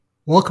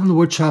Welcome to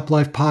Woodshop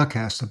Life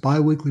Podcast, a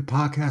bi-weekly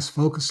podcast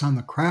focused on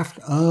the craft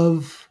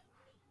of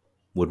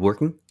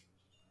woodworking.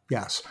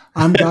 Yes.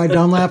 I'm Guy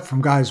Dunlap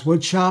from Guy's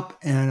Woodshop,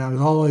 and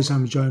as always,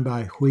 I'm joined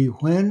by Huys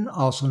Questions,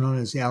 also known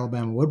as the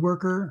Alabama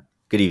Woodworker.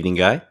 Good evening,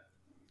 Guy.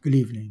 Good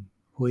evening,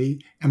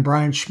 Huys. And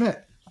Brian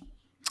Schmidt.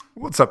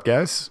 What's up,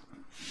 guys?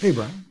 Hey,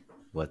 Brian.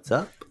 What's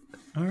up?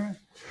 All right.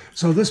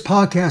 So this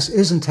podcast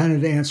is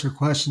intended to answer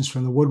questions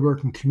from the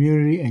woodworking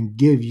community and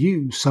give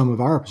you some of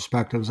our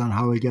perspectives on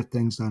how we get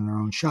things done in our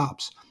own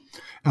shops.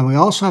 And we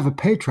also have a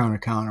Patreon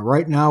account. And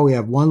right now we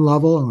have one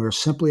level, and we're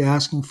simply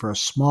asking for a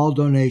small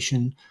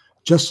donation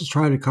just to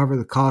try to cover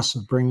the cost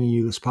of bringing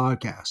you this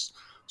podcast.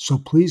 So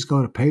please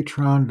go to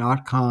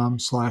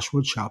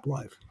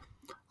patreon.com/woodshoplife.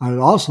 I'd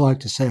also like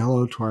to say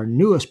hello to our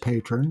newest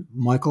patron,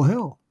 Michael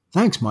Hill.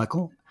 Thanks,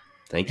 Michael.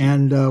 Thank you.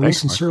 And we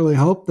sincerely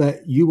hope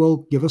that you will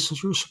give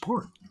us your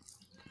support.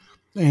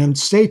 And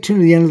stay tuned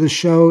to the end of the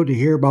show to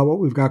hear about what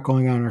we've got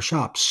going on in our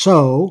shop.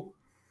 So,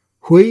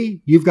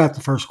 Huys, you've got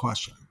the first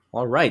question.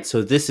 All right.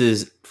 So this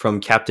is from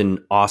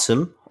Captain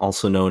Awesome,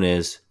 also known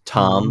as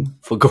Tom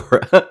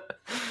Fagora.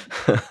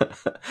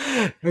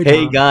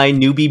 Hey, Guy,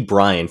 Newbie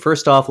Brian.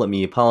 First off, let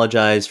me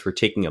apologize for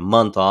taking a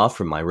month off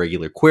from my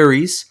regular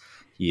queries.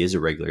 He is a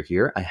regular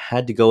here. I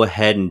had to go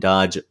ahead and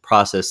dodge a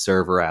process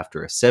server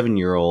after a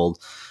 7-year-old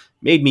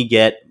made me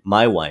get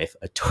my wife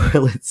a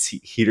toilet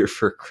seat heater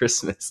for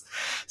Christmas.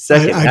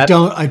 I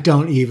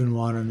don't even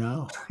want to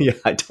know. Yeah,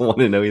 I don't want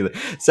to know either.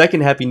 Second,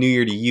 Happy New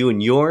Year to you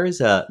and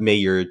yours. May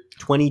your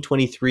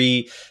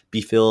 2023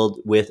 be filled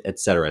with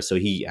etcetera. So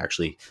he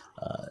actually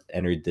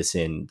entered this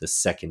in the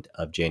 2nd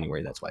of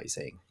January. That's why he's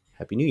saying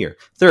Happy New Year.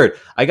 Third,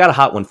 I got a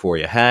hot one for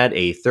you. Had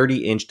a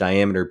 30-inch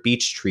diameter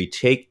beech tree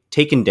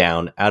taken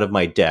down out of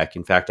my deck.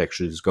 In fact,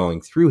 actually was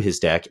going through his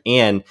deck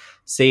and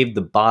saved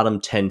the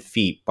bottom 10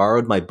 feet.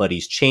 Borrowed my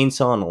buddy's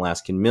chainsaw and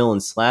Alaskan mill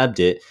and slabbed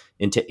it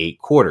into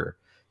 8/4.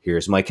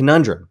 Here's my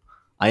conundrum.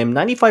 I am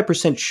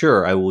 95%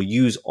 sure I will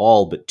use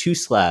all but 2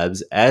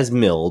 slabs as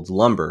milled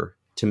lumber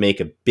to make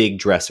a big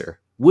dresser.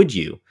 Would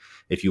you,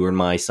 if you were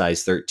my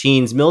size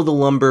 13s, mill the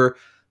lumber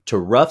to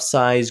rough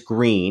size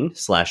green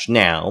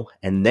 /now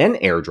and then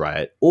air dry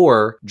it,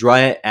 or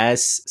dry it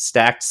as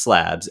stacked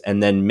slabs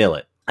and then mill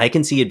it? I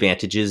can see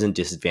advantages and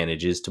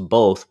disadvantages to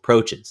both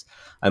approaches.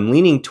 I'm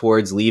leaning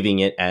towards leaving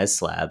it as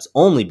slabs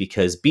only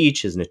because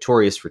beech is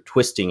notorious for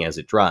twisting as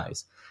it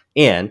dries,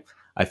 and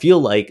I feel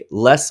like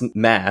less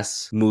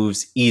mass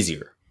moves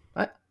easier.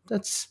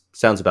 That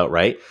sounds about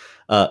right.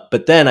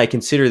 But then I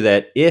consider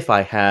that if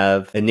I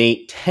have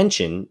innate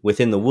tension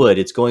within the wood,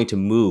 it's going to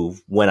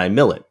move when I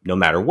mill it, no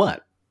matter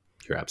what.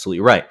 You're absolutely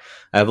right.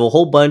 I have a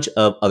whole bunch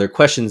of other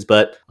questions,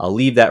 but I'll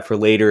leave that for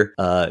later.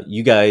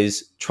 You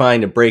guys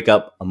trying to break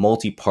up a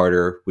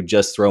multi-parter would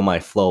just throw my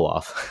flow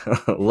off.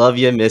 Love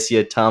you, miss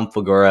you, Tom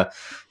Fagora.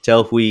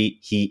 Tell Huys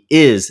he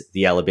is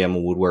the Alabama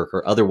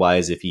woodworker.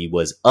 Otherwise, if he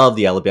was of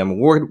the Alabama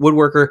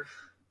woodworker,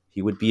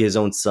 he would be his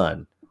own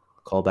son.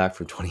 Call back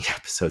from 20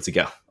 episodes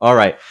ago. All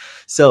right.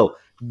 So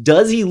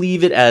does he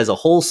leave it as a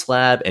whole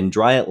slab and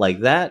dry it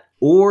like that?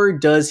 Or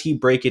does he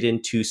break it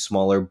into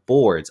smaller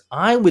boards?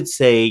 I would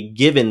say,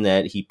 given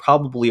that he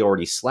probably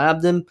already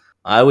slabbed them,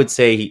 I would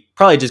say he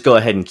probably just go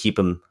ahead and keep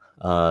them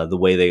the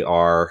way they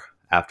are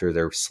after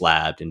they're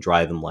slabbed and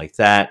dry them like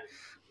that.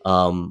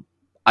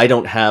 I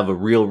don't have a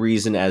real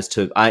reason as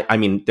to, I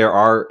mean, there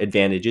are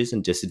advantages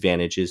and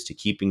disadvantages to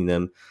keeping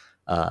them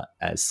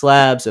as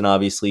slabs, and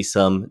obviously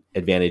some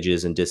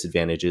advantages and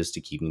disadvantages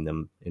to keeping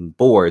them in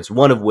boards.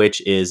 One of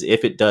which is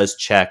if it does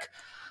check,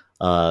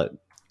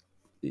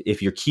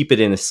 if you keep it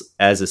in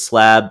as a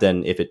slab,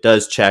 then if it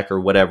does check or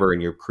whatever,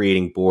 and you're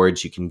creating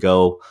boards, you can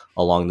go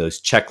along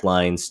those check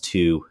lines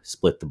to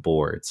split the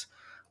boards.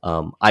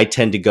 I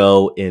tend to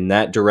go in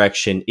that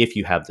direction if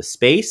you have the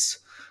space.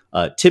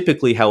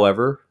 Typically,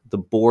 however, the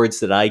boards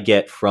that I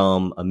get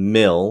from a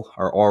mill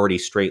are already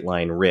straight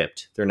line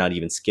ripped. They're not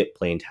even skip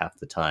planed half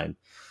the time.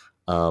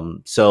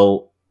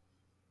 So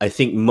I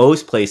think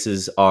most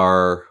places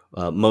are,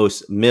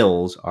 most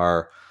mills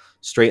are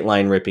straight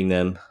line ripping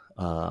them.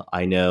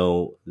 I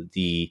know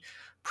the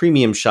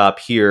premium shop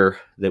here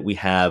that we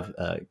have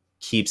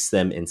keeps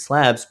them in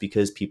slabs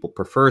because people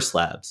prefer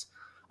slabs.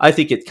 I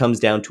think it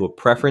comes down to a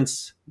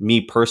preference.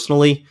 Me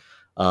personally,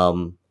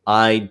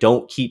 I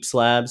don't keep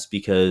slabs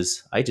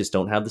because I just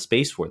don't have the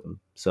space for them.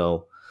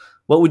 So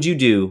what would you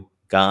do,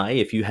 Guy,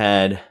 if you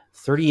had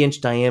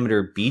 30-inch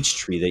diameter beech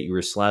tree that you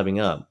were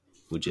slabbing up?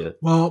 Would you?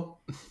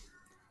 Well,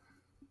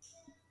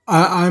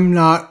 I'm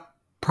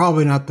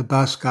probably not the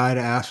best guy to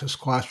ask this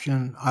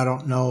question. I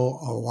don't know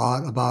a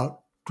lot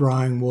about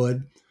drying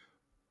wood,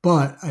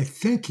 but I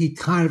think he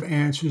kind of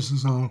answers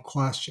his own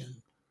question.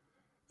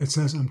 It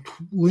says, I'm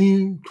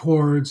leaning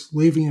towards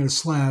leaving it as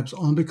slabs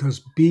only because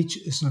beech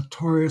is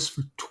notorious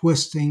for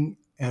twisting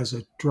as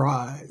it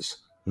dries.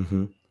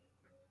 Mm-hmm.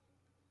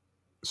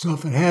 So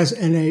if it has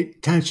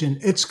innate tension,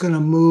 it's going to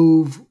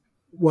move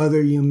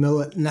whether you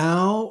mill it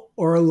now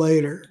or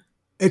later.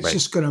 It's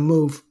just going to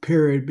move,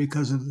 period,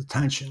 because of the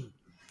tension.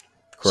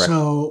 Correct.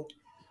 So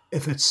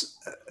if it's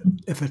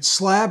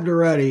slabbed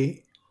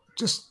already,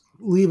 just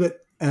leave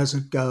it as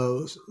it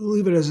goes,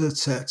 leave it as it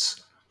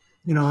sits.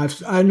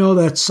 I know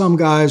that some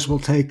guys will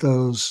take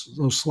those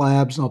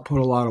slabs and they'll put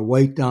a lot of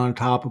weight down on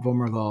top of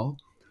them, or they'll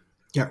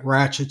get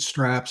ratchet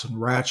straps and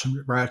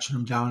ratchet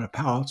them down to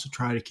pallets to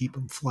try to keep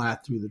them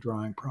flat through the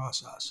drying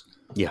process.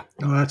 Yeah.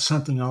 That's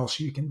something else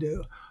you can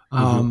do.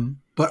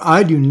 But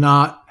I do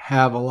not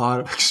have a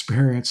lot of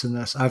experience in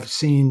this. I've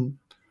seen,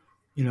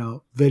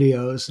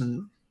 videos,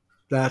 and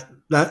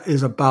that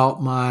is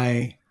about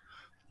my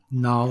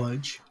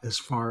knowledge as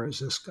far as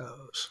this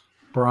goes.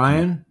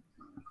 Brian?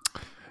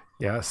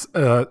 Yes.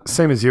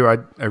 Same as you.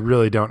 I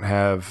really don't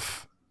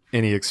have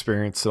any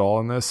experience at all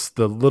in this.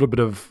 The little bit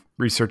of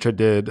research I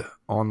did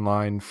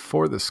online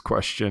for this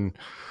question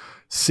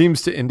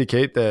seems to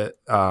indicate that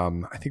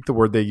I think the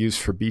word they use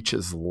for beech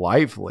is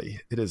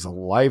lively. It is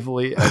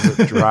lively as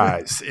it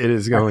dries. It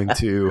is going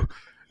to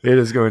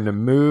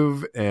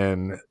move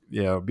and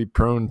be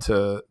prone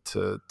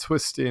to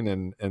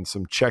twisting and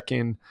some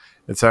checking.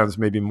 It sounds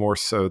maybe more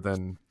so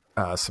than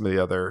some of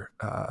the other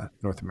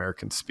North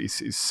American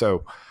species.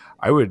 So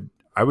I would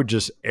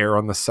just err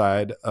on the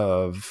side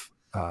of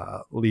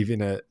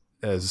leaving it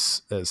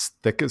as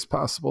thick as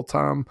possible,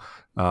 Tom.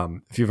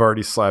 If you've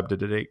already slabbed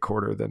it at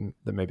 8/4, then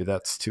maybe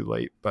that's too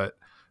late. But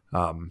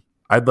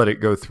I'd let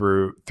it go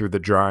through the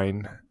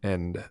drying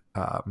and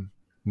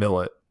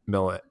mill it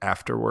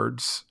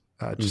afterwards,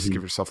 just to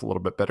give yourself a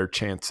little bit better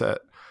chance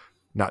at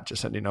not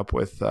just ending up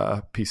with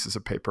pieces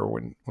of paper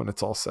when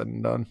it's all said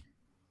and done.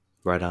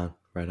 Right on.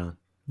 Yeah. Right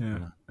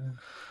on.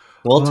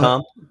 Well,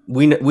 Tom,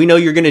 we know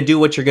you're going to do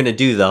what you're going to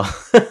do, though.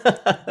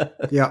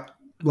 Yeah.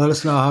 Let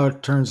us know how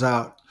it turns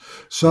out.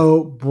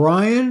 So,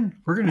 Brian,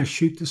 we're going to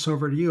shoot this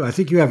over to you. I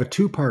think you have a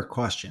 2-part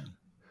question.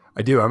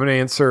 I do. I'm going to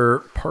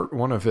answer part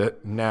 1 of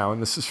it now.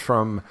 And this is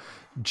from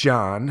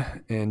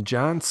John. And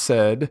John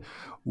said,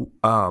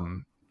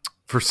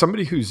 for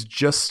somebody who's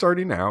just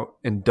starting out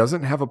and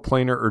doesn't have a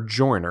planer or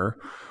joiner,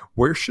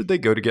 where should they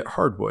go to get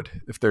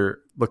hardwood if they're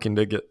looking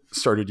to get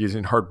started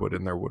using hardwood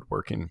in their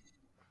woodworking?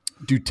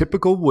 Do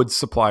typical wood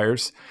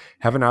suppliers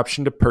have an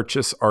option to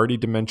purchase already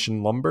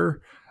dimensioned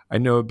lumber? I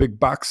know a big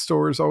box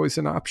store is always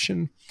an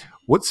option.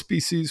 What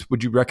species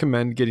would you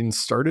recommend getting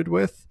started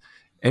with?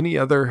 Any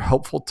other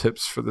helpful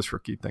tips for this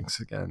rookie? Thanks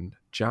again,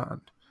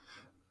 John.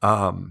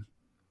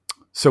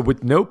 So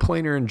with no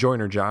planer and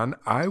joiner, John,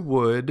 I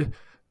would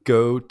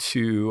go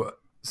to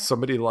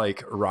somebody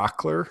like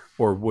Rockler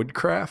or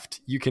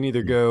Woodcraft. You can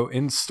either go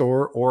in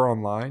store or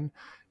online.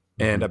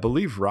 And I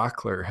believe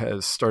Rockler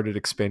has started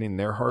expanding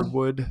their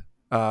hardwood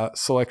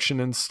selection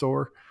in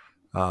store.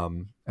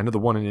 I know the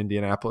one in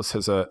Indianapolis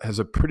has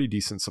a pretty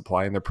decent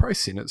supply, and their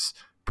pricing is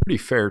pretty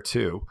fair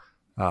too,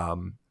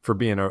 for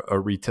being a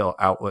retail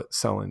outlet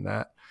selling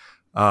that.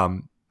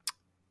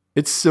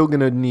 It's still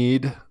going to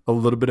need a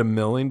little bit of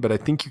milling, but I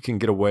think you can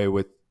get away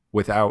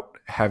without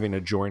having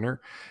a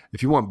joiner.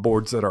 If you want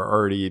boards that are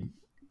already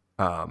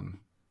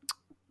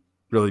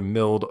really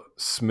milled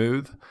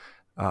smooth,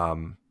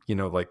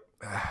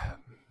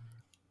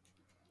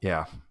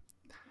 yeah,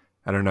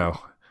 I don't know.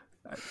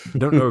 I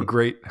don't know a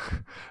great.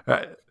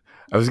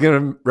 I was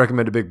going to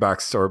recommend a big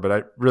box store, but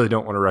I really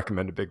don't want to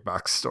recommend a big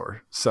box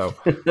store. So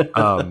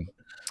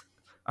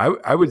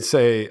I would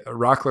say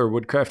Rockler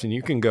Woodcraft, and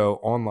you can go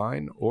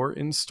online or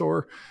in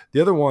store.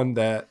 The other one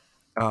that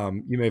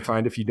you may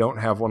find if you don't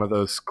have one of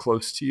those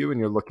close to you and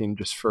you're looking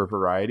just for a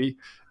variety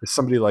is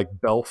somebody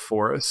like Bell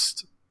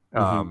Forest,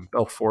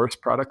 Bell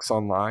Forest products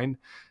online.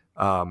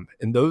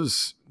 And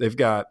those, they've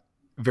got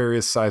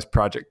various size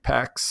project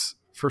packs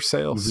for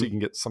sale. So you can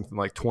get something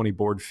like 20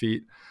 board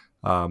feet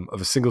of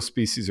a single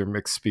species or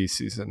mixed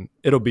species, and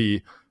it'll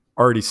be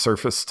already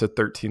surfaced to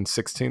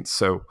 13/16.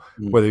 So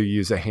whether you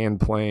use a hand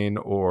plane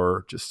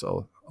or just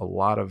a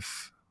lot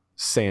of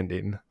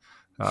sanding,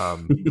 a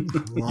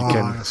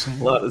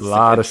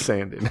lot of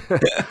sanding.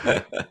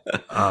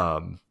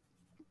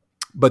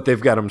 But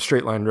they've got them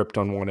straight line ripped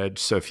on one edge.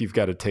 So if you've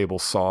got a table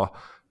saw,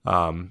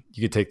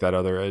 you could take that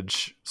other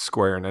edge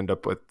square and end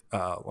up with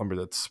lumber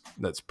that's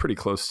pretty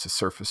close to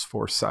surface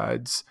 4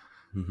 sides.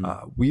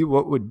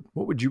 What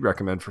would you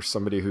recommend for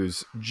somebody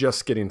who's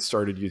just getting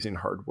started using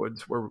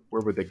hardwoods? Where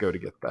would they go to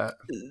get that?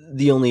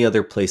 The only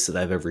other place that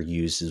I've ever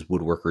used is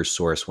Woodworker's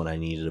Source when I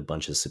needed a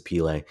bunch of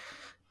sapele,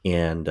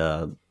 and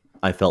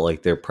I felt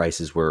like their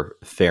prices were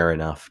fair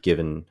enough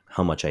given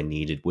how much I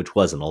needed, which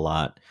wasn't a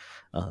lot,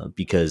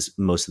 because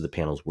most of the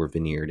panels were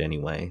veneered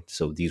anyway.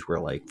 So these were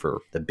like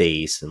for the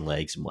base and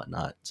legs and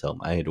whatnot. So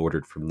I had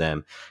ordered from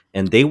them,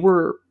 and it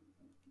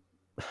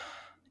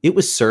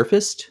was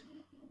surfaced.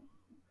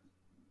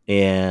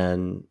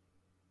 And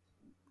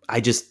I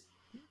don't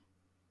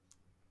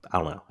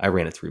know. I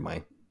ran it through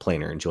my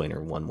planer and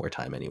joiner one more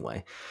time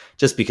anyway,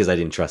 just because I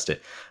didn't trust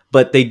it.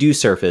 But they do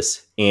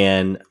surface.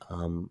 And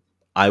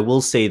I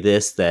will say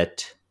this,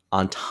 that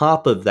on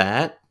top of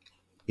that,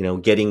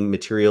 getting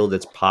material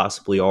that's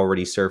possibly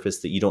already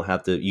surfaced that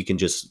you can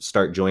just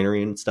start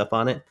joinery and stuff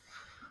on it.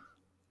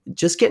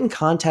 Just get in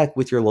contact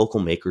with your local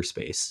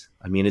makerspace.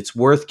 I mean, it's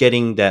worth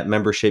getting that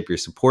membership. You're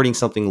supporting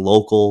something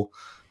local.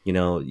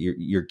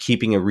 You're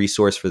keeping a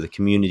resource for the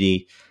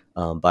community.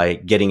 by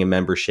getting a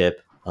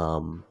membership.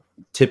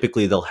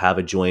 Typically, they'll have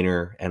a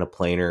joiner and a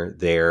planer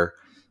there.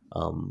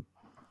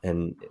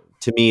 And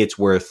to me, it's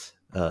worth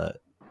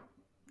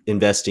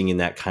investing in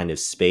that kind of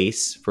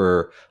space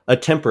for a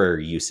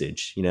temporary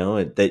usage,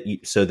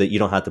 so that you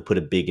don't have to put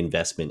a big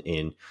investment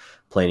in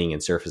planing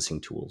and surfacing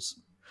tools.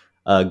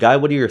 Guy,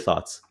 what are your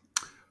thoughts?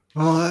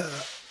 Well,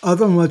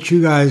 other than what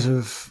you guys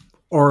have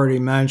already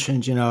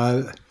mentioned,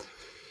 I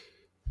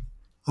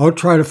would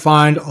try to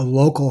find a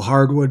local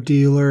hardwood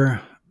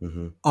dealer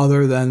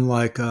other than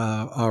like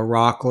a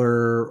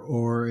Rockler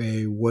or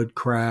a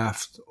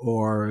Woodcraft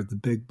or the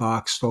big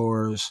box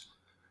stores.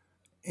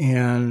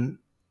 And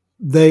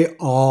they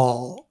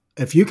all,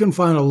 if you can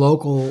find a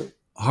local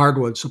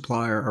hardwood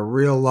supplier, a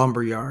real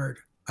lumber yard,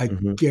 I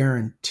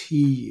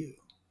guarantee you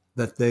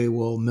that they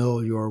will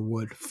mill your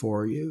wood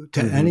for you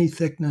to any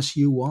thickness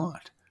you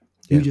want.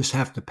 You just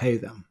have to pay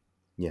them.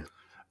 Yeah.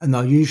 And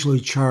they'll usually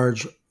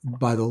charge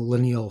by the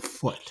lineal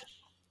foot.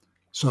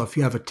 So if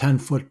you have a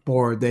 10-foot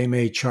board, they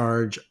may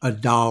charge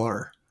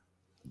 $1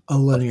 a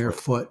linear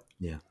foot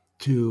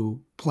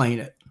to plane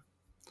it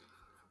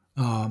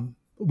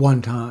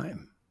one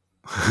time.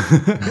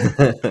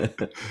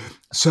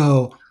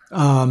 So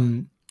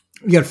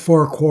you get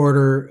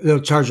 4/4.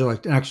 They'll charge you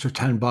like an extra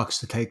 $10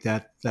 to take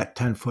that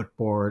 10-foot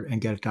board and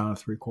get it down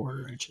to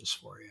 3/4 inches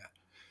for you.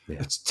 Yeah.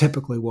 That's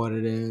typically what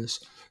it is.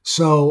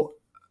 So,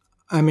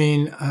 I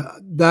mean,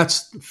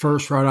 that's the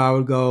first route I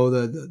would go.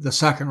 The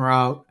second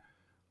route,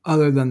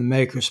 other than the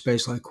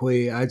makerspace like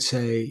Huys, I'd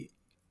say,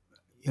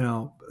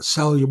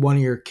 sell one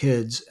of your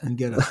kids and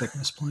get a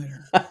thickness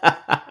planer.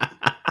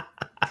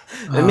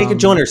 And make a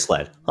joiner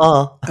sled.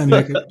 And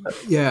make it,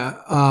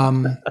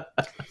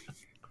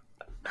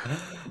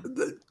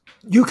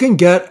 you can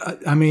get,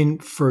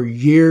 for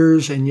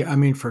years,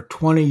 for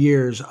 20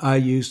 years, I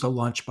used a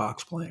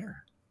lunchbox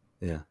planer.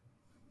 Yeah.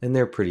 And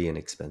they're pretty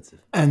inexpensive.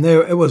 And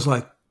it was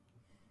like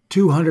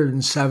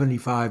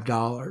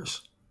 $275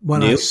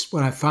 when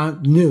I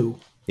found new.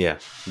 Yeah.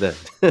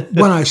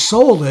 When I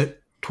sold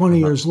it 20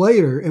 years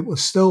later, it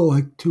was still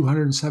like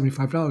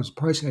 $275.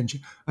 Price hadn't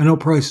changed. I know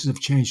prices have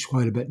changed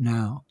quite a bit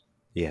now.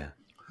 Yeah.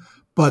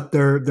 But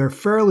they're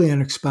fairly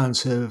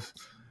inexpensive,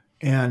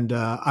 and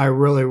I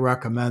really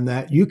recommend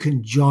that. You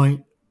can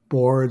joint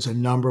boards a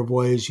number of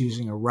ways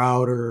using a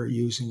router,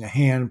 using a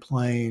hand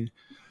plane.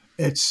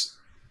 It's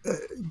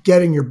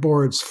getting your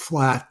boards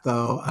flat,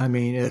 though.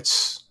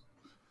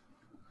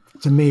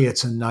 To me,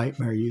 it's a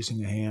nightmare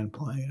using a hand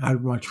plane.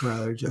 I'd much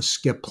rather just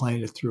skip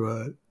plane it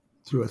through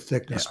a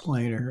thickness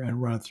planer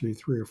and run it through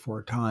 3 or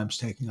 4 times,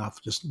 taking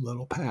off just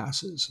little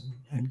passes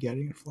and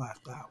getting it flat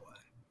that way.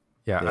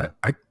 Yeah.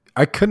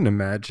 I couldn't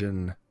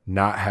imagine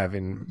not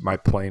having my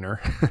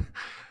planer.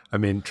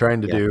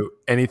 Trying to do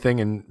anything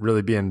and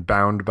really being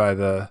bound by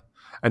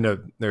I know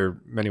there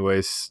are many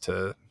ways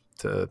to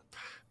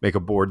make a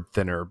board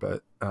thinner,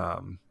 but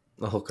oh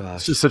gosh,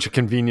 it's just such a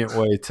convenient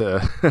way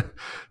to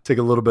take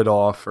a little bit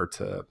off or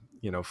to,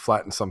 not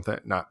flatten something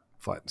out,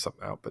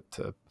 but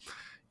to,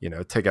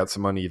 take out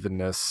some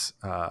unevenness,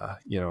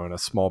 in a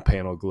small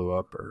panel glue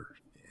up or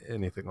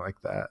anything like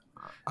that.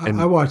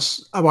 And I watch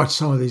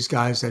some of these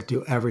guys that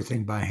do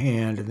everything by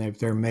hand, and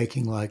they're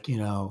making like,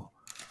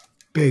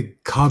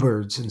 big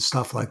cupboards and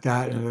stuff like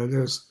that. And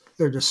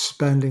they're just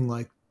spending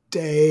like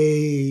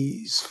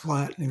days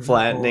flattening.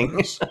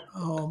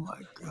 Oh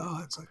my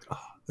God.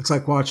 It's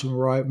like watching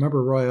Roy.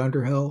 Remember Roy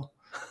Underhill?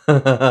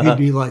 He'd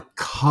be like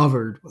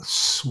covered with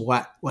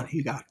sweat when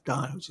he got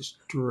done. It was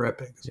just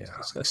dripping.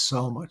 It's like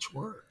so much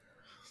work.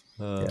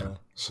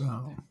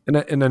 So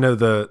and I know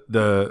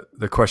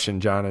the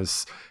question, John,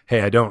 is, hey,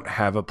 I don't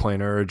have a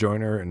planer or a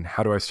joiner, and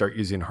how do I start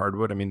using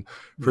hardwood?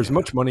 For as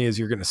much money as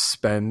you're going to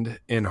spend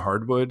in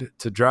hardwood,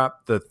 to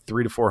drop the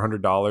 $300 to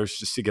 $400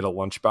 just to get a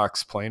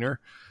lunchbox planer,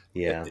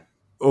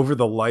 over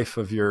the life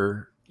of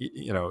your,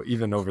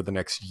 even over the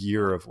next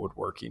year of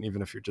woodworking,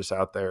 even if you're just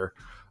out there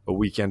a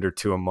weekend or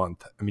 2 a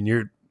month,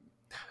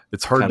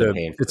 it's hard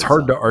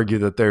to argue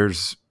that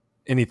there's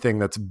anything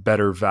that's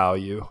better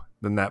value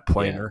than that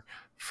planer.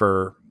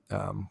 For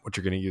what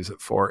you're going to use it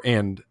for,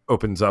 and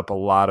opens up a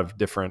lot of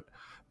different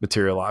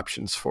material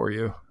options for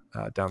you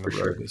down the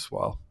road as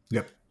well.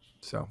 Yep.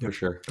 So for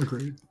sure.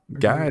 Agreed.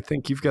 Guy, I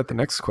think you've got the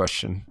next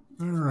question.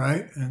 All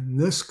right. And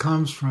this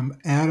comes from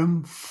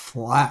Adam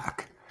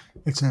Flack.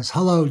 It says,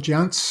 "Hello,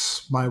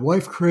 gents. My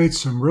wife creates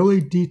some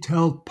really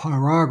detailed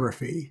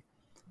pyrography,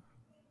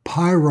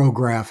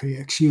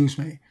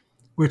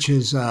 which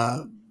is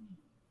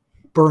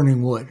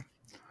burning wood,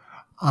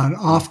 on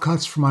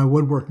offcuts for my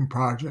woodworking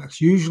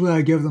projects. Usually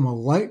I give them a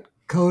light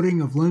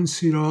coating of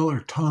linseed oil or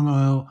tung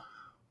oil,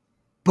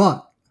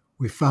 but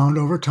we found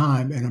over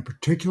time, and in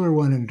particular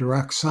when in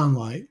direct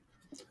sunlight,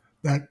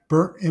 that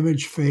burnt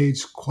image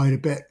fades quite a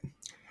bit.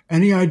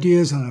 Any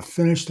ideas on a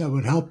finish that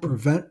would help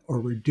prevent or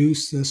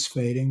reduce this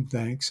fading?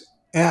 Thanks,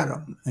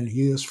 Adam." And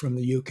he is from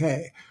the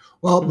UK.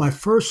 Well, my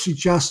first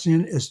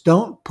suggestion is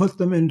don't put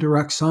them in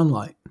direct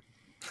sunlight.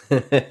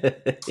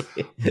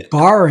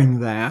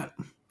 Barring that,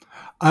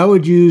 I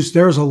would use,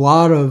 there's a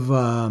lot of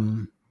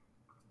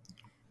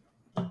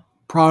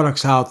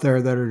products out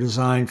there that are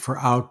designed for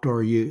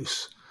outdoor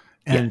use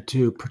and Yeah.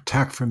 to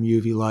protect from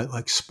UV light,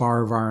 like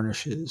spar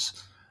varnishes,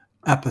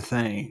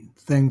 epithane,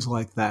 things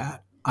like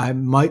that. I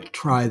might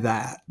try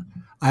that.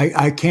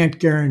 I can't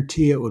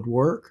guarantee it would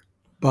work,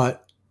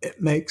 but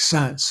it makes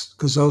sense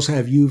because those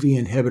have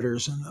UV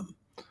inhibitors in them,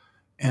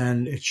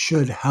 and it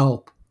should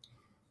help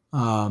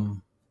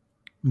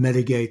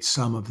mitigate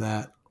some of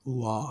that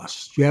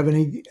loss. Do you have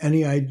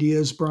any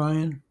ideas,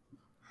 Brian?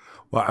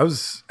 Well, I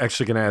was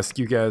actually going to ask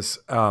you guys,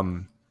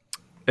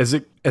 as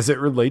it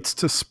relates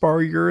to spar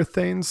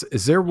urethanes,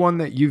 is there one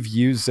that you've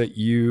used that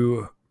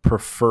you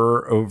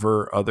prefer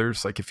over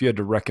others? Like if you had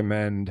to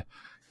recommend,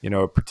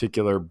 a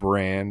particular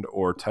brand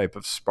or type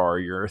of spar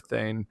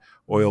urethane,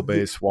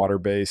 oil-based,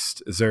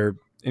 water-based, is there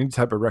any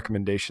type of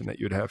recommendation that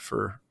you'd have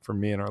for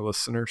me and our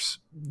listeners?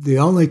 The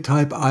only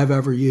type I've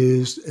ever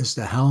used is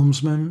the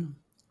Helmsman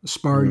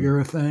spar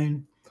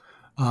urethane,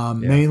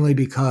 mainly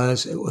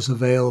because it was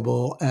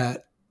available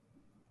at,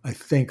 I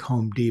think,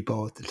 Home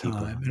Depot at the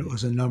time. And it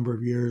was a number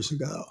of years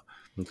ago.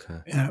 Okay.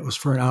 And it was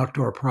for an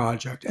outdoor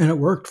project. And it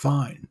worked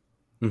fine.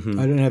 Mm-hmm.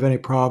 I didn't have any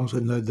problems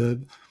with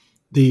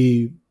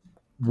the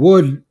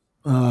wood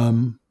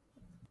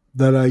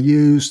that I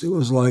used. It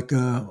was like,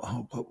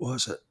 what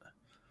was it?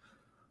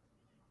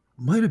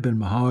 Might have been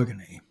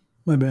mahogany.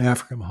 Might have been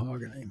African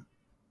mahogany.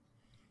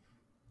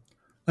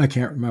 I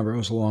can't remember. It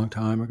was a long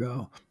time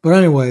ago. But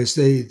anyways,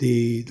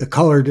 the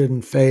color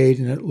didn't fade,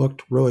 and it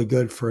looked really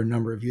good for a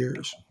number of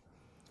years.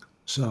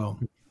 So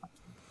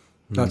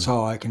that's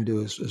all I can do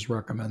is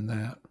recommend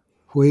that.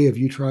 Huy, have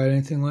you tried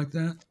anything like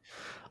that?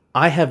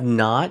 I have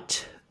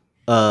not.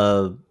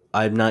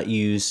 I've not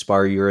used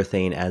spar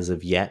urethane as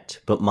of yet,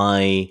 but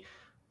my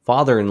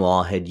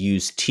father-in-law had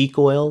used teak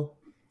oil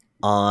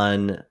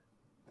on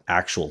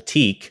actual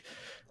teak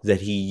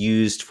that he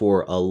used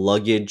for a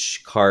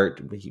luggage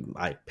cart.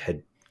 I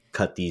had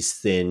cut these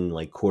thin,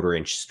 like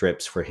 1/4-inch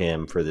strips for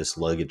him for this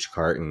luggage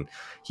cart, and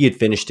he had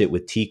finished it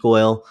with teak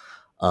oil.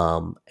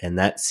 And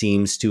that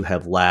seems to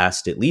have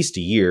lasted at least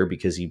a year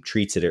because he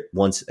treats it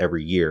once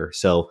every year.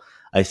 So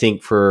I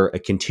think for a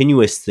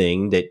continuous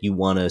thing that you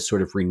want to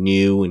sort of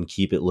renew and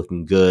keep it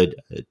looking good,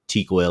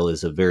 teak oil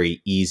is a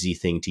very easy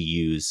thing to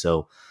use.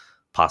 So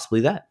possibly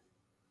that.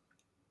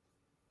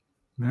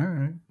 All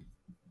right.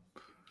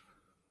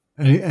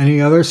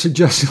 Any other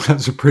suggestions?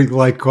 That's a pretty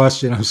light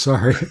question. I'm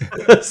sorry.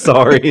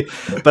 Sorry.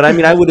 But I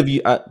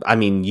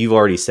mean, you've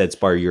already said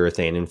spar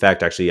urethane. In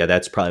fact, actually, yeah,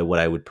 that's probably what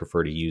I would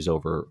prefer to use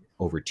over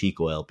teak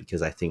oil,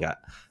 because I think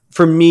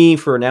for me,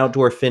 for an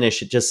outdoor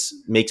finish, it just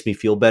makes me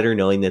feel better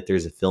knowing that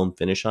there's a film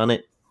finish on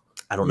it.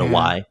 I don't know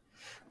why,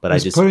 but I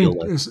just feel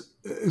like...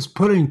 Is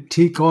putting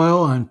teak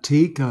oil on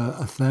teak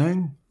a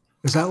thing?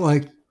 Is that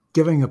like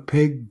giving a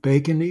pig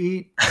bacon to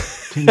eat?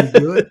 Can you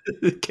do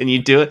it? Can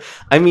you do it?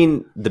 I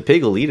mean, the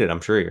pig will eat it,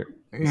 I'm sure.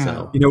 Yeah.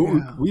 So.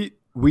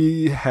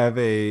 We have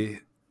an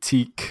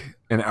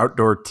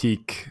outdoor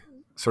teak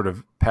sort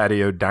of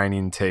patio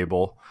dining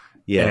table.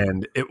 Yeah.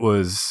 And it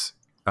was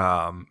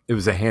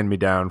a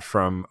hand-me-down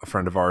from a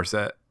friend of ours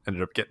that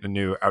ended up getting a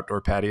new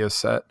outdoor patio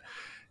set.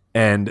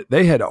 And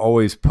they had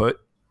always put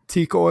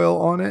teak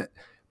oil on it.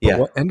 But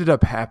what ended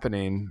up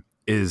happening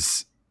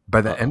is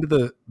by the end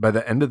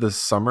of the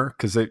summer,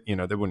 because they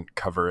wouldn't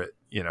cover it,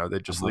 they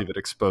just leave it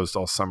exposed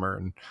all summer,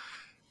 and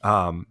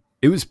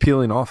it was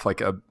peeling off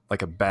like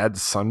a bad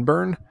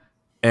sunburn.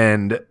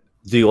 And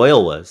the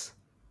oil was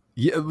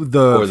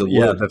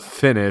the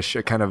finish,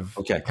 it kind of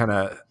Okay.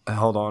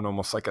 held on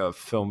almost like a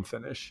film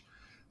finish.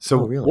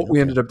 So really? what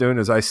we ended up doing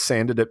is I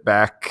sanded it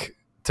back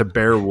to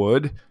bare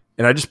wood,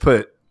 and I just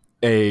put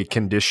a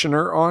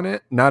conditioner on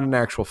it, not an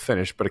actual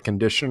finish, but a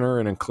conditioner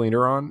and a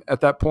cleaner on at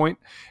that point,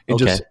 and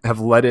just have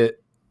let it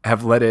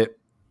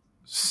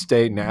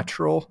stay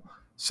natural.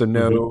 So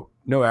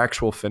no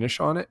actual finish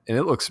on it, and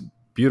it looks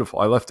beautiful.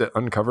 I left it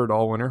uncovered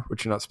all winter,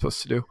 which you're not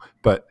supposed to do,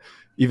 but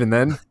even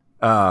then,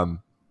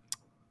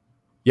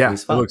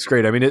 it looks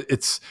great. I mean,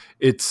 it's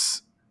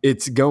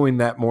going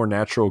that more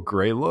natural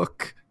gray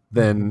look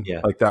than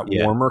like that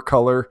warmer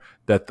color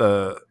that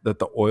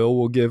the oil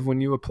will give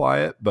when you apply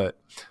it. But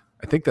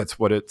I think that's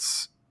what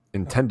it's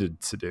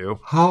intended to do.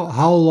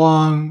 How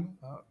long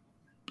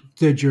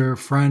did your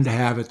friend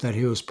have it that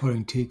he was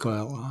putting teak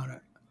oil on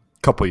it?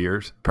 Couple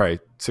years, probably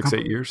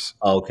 6-8 years.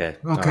 Oh, okay.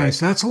 Okay,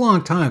 so that's a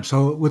long time.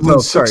 So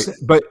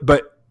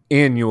but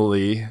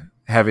annually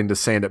having to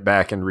sand it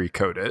back and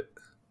recoat it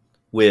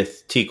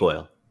with teak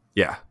oil.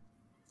 Yeah.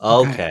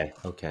 Okay.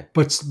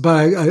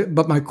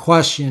 But my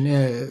question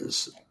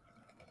is,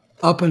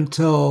 up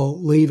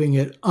until leaving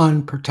it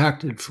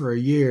unprotected for a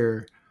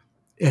year,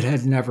 it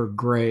had never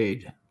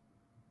grayed.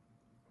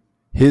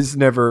 His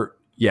never.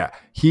 Yeah.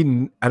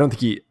 I don't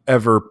think he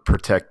ever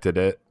protected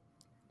it.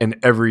 And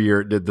every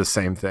year it did the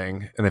same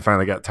thing. And they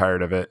finally got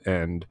tired of it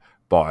and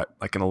bought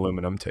like an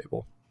aluminum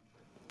table.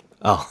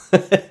 Oh.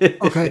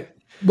 Okay.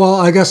 Well,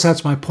 I guess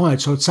that's my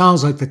point. So it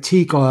sounds like the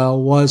teak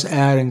oil was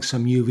adding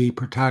some UV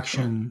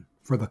protection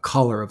for the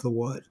color of the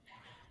wood.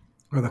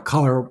 Or the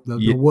color,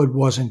 the wood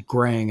wasn't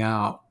graying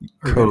out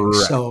or getting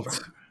silver.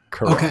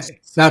 Correct. Okay.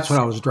 That's what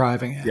I was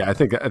driving at. Yeah, I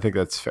think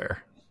that's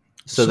fair.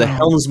 So the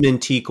Helmsman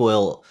teak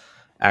oil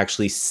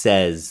actually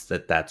says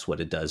that that's what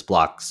it does,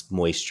 blocks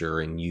moisture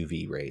and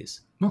UV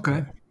rays.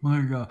 Okay, well,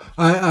 there you go.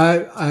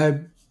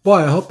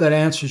 I hope that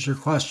answers your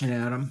question,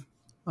 Adam.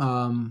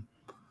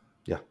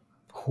 Yeah.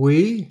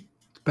 Huys,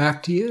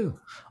 back to you.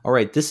 All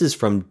right, this is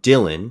from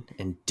Dylan,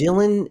 and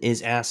Dylan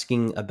is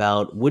asking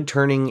about wood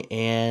turning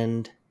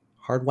and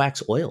hard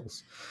wax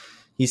oils.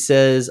 He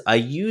says, I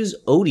use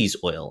Odie's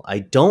oil. I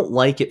don't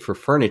like it for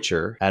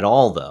furniture at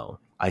all, though.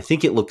 I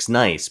think it looks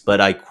nice,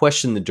 but I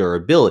question the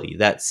durability.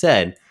 That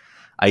said,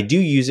 I do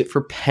use it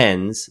for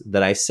pens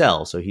that I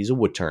sell, so he's a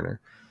wood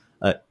turner.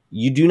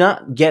 You do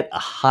not get a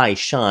high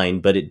shine,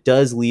 but it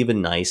does leave a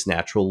nice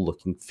natural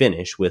looking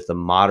finish with a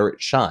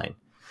moderate shine.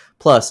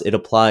 Plus, it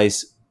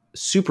applies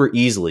super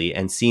easily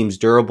and seems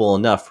durable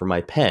enough for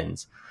my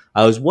pens.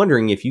 I was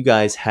wondering if you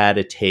guys had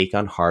a take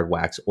on hard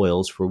wax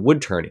oils for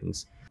wood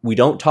turnings. We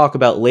don't talk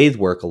about lathe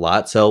work a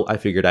lot, so I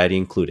figured I'd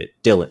include it.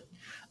 Dylan.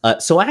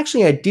 So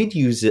actually, I did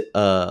use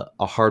a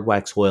hard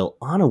wax oil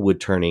on a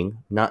wood turning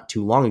not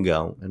too long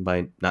ago. And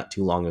by not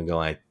too long ago,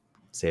 I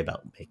say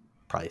about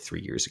probably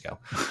 3 years ago.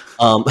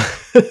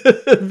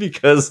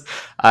 Because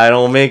I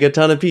don't make a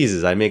ton of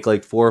pieces. I make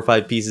like 4 or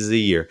 5 pieces a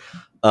year.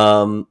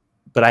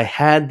 But I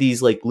had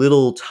these like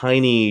little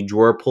tiny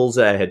drawer pulls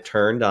that I had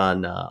turned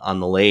on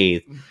the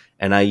lathe,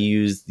 and I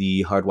used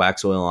the hard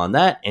wax oil on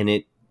that, and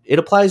it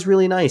applies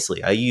really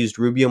nicely. I used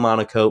Rubio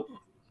Monocoat,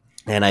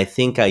 and I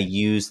think I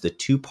used the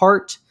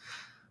 2-part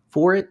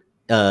for it,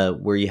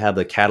 where you have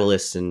the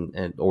catalyst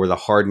and or the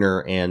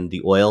hardener and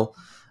the oil.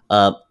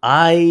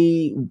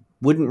 I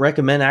wouldn't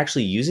recommend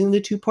actually using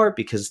the 2-part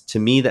because to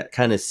me that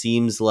kind of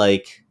seems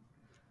like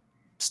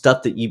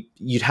stuff that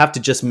you'd have to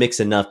just mix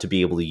enough to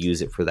be able to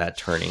use it for that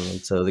turning,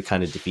 and so that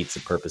kind of defeats the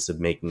purpose of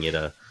making it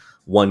a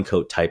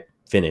 1-coat type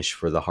finish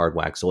for the hard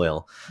wax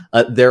oil.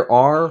 There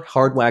are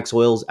hard wax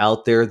oils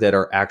out there that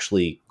are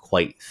actually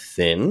quite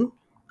thin.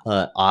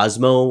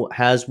 Osmo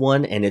has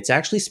one, and it's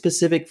actually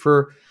specific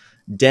for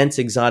dense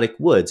exotic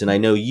woods. And I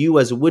know you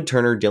as a wood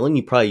turner, Dylan,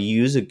 you probably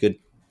use a good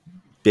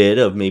bit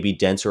of maybe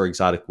dense or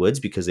exotic woods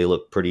because they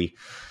look pretty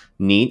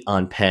neat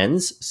on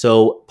pens.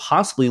 So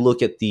possibly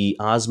look at the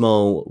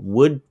Osmo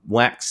Wood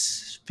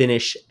Wax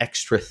Finish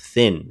Extra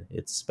Thin.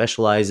 It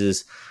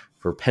specializes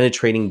for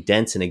penetrating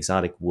dense and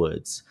exotic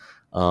woods.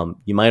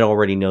 You might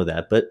already know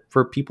that, but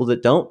for people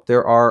that don't,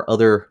 there are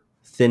other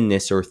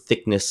thinness or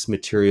thickness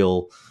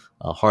material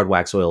hard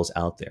wax oils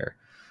out there.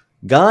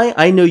 Guy,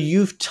 I know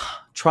you've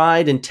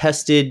tried and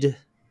tested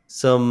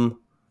some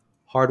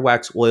hard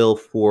wax oil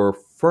for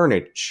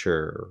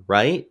furniture,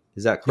 right?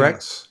 Is that correct?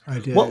 Yes, I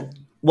did.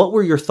 What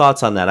were your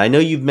thoughts on that? I know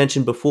you've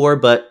mentioned before,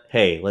 but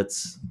hey,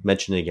 let's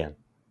mention it again.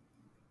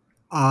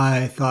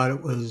 I thought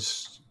it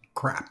was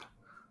crap.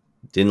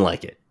 Didn't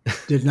like it.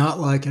 Did not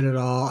like it at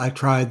all. I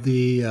tried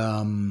the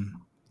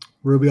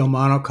Rubio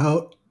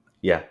Monocoat.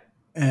 Yeah.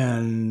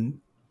 And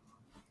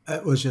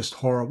it was just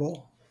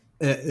horrible.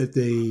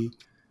 It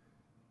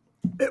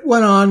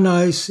went on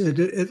nice.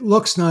 It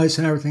looks nice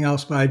and everything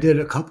else, but I did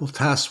a couple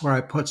tests where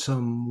I put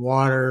some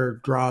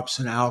water drops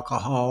and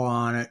alcohol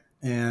on it,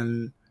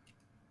 and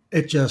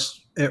it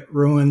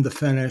ruined the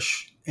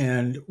finish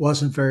and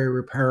wasn't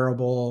very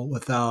repairable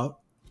without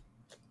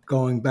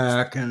going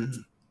back and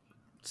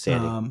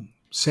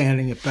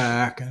sanding it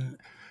back. And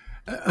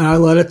I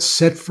let it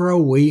sit for a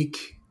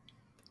week.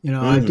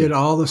 I did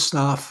all the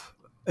stuff.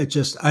 I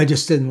just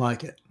didn't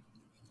like it.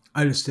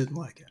 I just didn't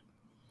like it.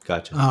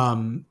 Gotcha.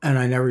 And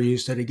I never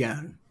used it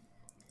again.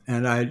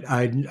 And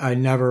I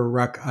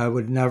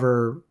would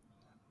never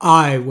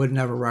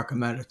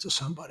recommend it to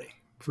somebody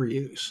for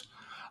use.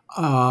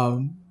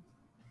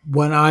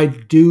 When I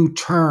do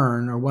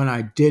turn, or when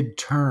I did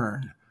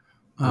turn,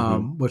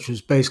 which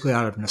was basically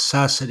out of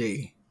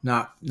necessity,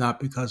 not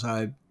because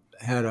I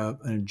had an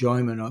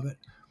enjoyment of it,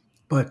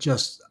 but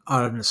just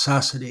out of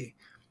necessity.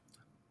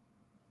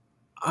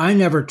 I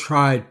never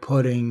tried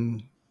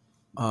putting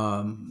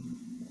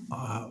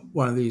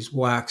one of these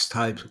wax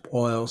types of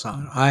oils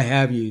on. I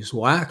have used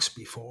wax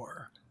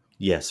before.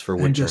 Yes, for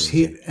wood and just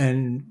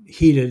heated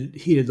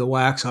the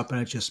wax up,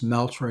 and it just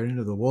melts right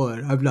into the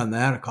wood. I've done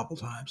that a couple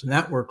times, and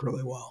that worked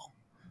really well.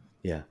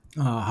 Yeah.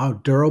 How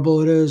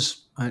durable it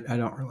is, I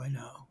don't really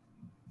know,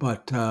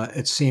 but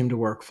it seemed to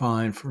work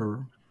fine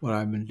for what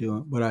I've been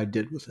doing, what I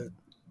did with it.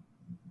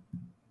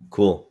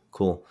 Cool.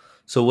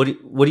 So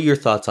what are your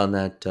thoughts on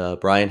that,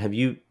 Brian? Have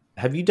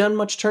you done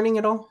much turning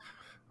at all?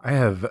 I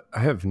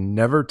have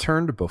never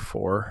turned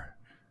before.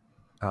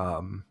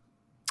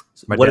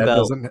 My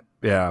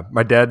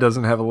dad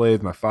doesn't have a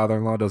lathe. My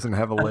father-in-law doesn't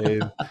have a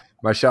lathe.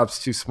 My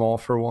shop's too small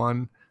for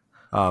one.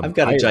 I've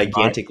got a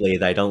gigantic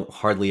lathe. I don't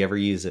hardly ever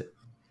use it.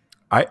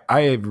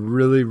 I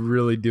really,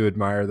 really do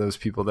admire those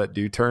people that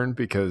do turn,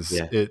 because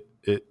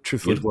it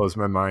truthfully blows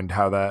my mind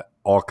how that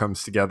all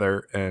comes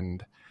together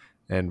and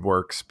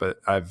works. But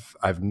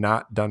I've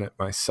not done it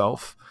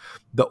myself.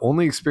 The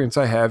only experience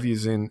I have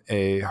using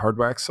a hard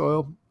wax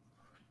oil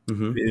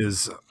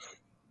is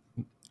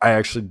I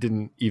actually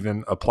didn't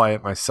even apply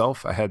it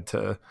myself. I had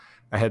to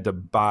I had to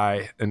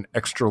buy an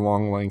extra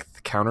long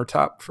length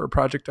countertop for a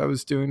project I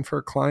was doing for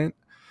a client.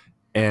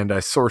 And I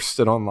sourced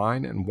it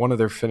online, and one of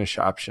their finish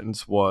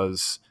options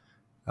was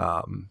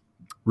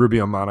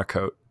Rubio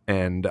Monocoat.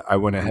 And I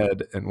went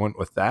ahead and went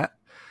with that.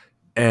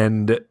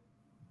 And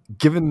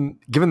given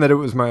that it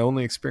was my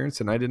only experience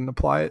and I didn't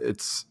apply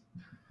it,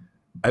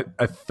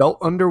 I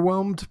felt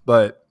underwhelmed,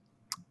 but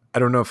I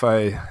don't know.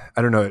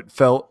 I don't know.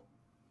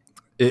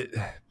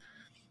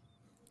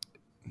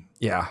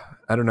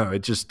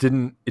 It just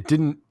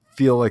didn't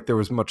feel like there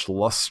was much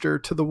luster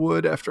to the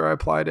wood after I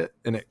applied it,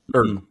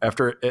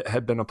 after it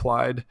had been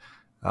applied.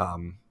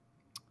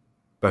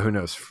 But who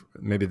knows?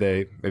 Maybe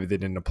they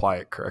didn't apply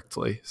it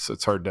correctly. So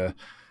it's hard to.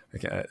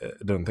 I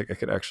don't think I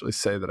could actually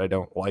say that I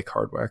don't like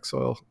hard wax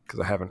oil because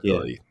I haven't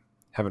really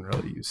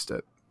used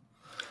it.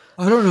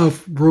 I don't know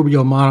if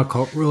Rubio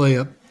Monocoat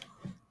really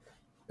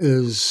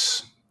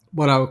is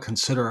what I would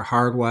consider a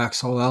hard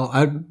wax oil.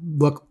 I'd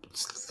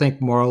think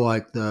more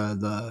like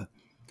the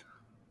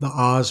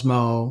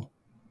Osmo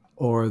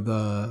or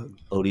the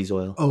Odie's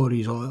oil.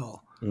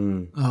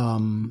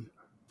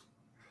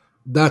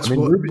 That's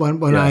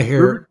when I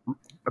hear.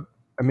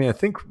 I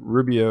think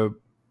Rubio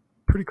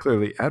pretty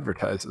clearly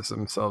advertises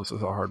themselves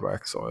as a hard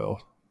wax oil.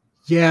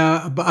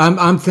 Yeah, but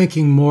I'm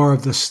thinking more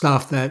of the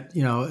stuff that,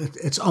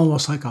 it's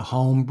almost like a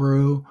home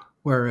brew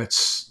where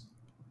it's,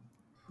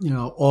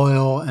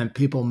 oil and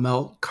people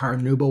melt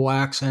carnauba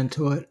wax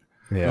into it.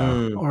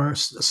 Yeah. Or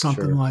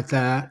something like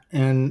that.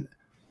 And,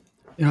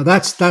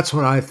 that's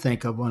what I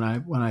think of when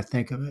I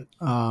think of it.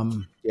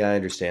 Yeah, I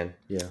understand.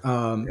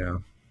 Yeah.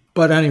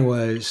 But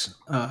anyways,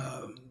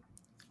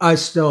 I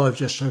still I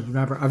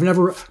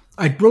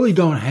really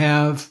don't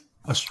have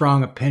a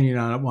strong opinion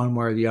on it one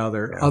way or the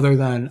other, other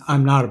than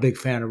I'm not a big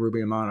fan of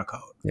Rubio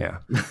Monocoat. Yeah.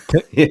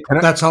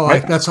 That's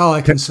all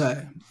I can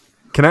say.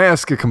 Can I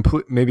ask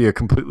maybe a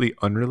completely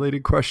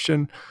unrelated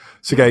question?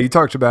 So, Guy, you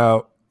talked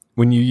about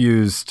when you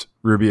used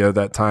Rubio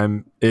that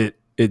time, it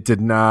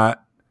did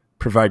not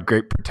provide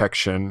great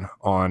protection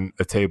on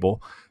a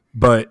table,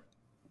 but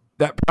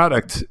that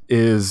product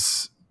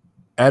is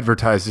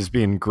advertised as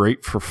being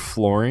great for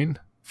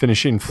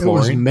finishing flooring. It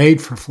was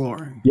made for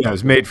flooring. Yeah, it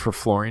was made for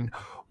flooring.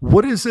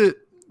 What is it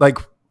like?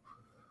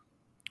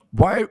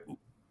 Why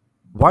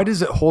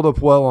does it hold up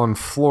well on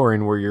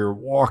flooring where you're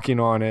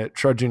walking on it,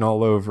 trudging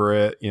all over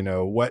it,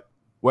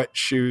 wet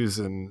shoes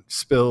and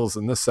spills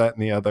and this, that,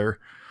 and the other?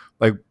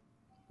 Like,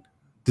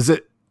 does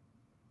it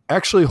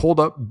actually hold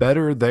up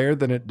better there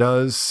than it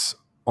does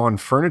on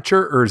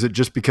furniture? Or is it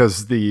just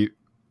because the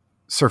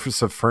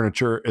surface of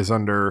furniture is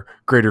under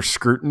greater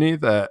scrutiny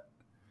that?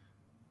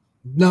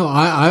 No,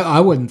 I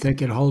wouldn't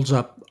think it holds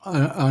up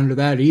under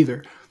that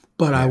either.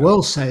 But I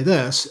will say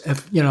this,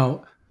 if,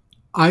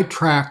 I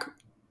track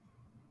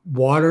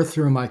water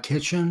through my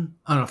kitchen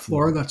on a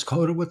floor that's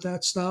coated with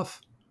that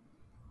stuff,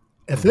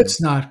 if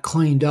it's not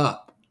cleaned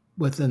up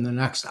within the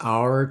next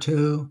hour or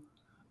two,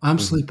 I'm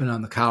sleeping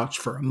on the couch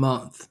for a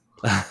month.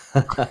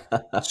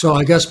 So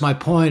I guess my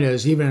point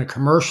is, even in a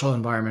commercial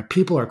environment,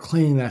 people are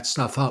cleaning that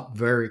stuff up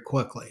very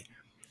quickly.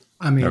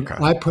 I mean,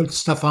 I put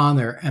stuff on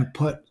there and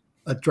put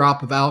a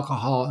drop of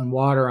alcohol and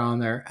water on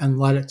there and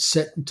let it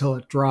sit until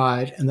it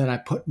dried. And then I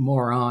put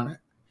more on it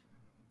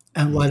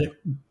and let it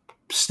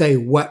stay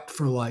wet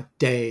for like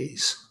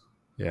days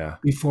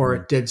before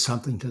it did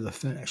something to the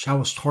finish. I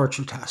was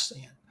torture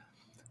testing it.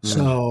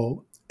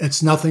 So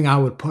it's nothing I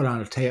would put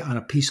on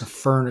a piece of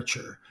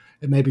furniture.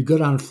 It may be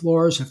good on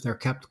floors if they're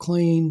kept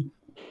clean,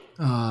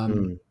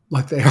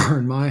 like they are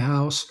in my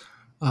house.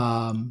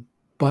 But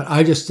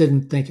I just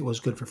didn't think it was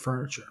good for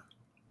furniture.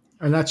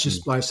 And that's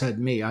just why I said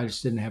me. I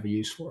just didn't have a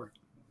use for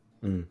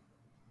it.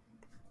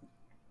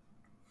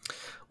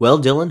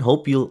 Well, Dylan,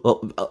 hope you'll...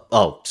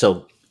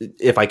 So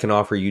if I can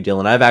offer you,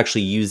 Dylan, I've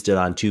actually used it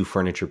on two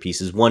furniture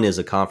pieces. One is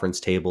a conference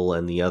table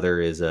and the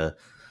other is a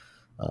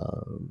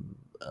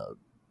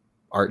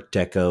Art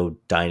Deco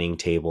dining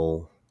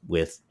table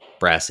with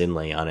brass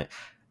inlay on it.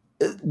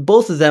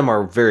 Both of them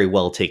are very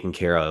well taken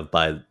care of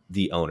by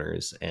the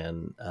owners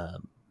and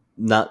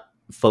not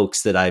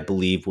folks that I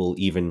believe will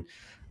even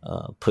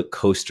put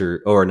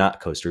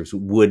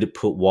would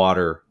put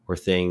water or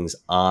things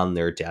on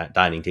their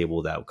dining table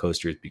without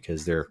coasters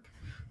because they're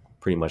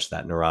pretty much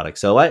that neurotic.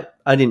 So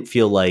I didn't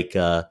feel like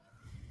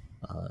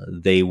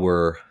they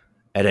were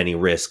at any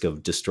risk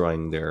of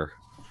destroying their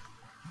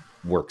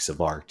works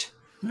of art.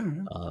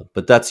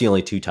 But that's the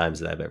only two times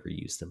that I've ever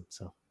used them.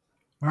 So,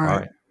 all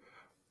right.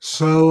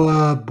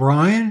 So,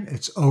 Brian,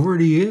 it's over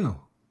to you.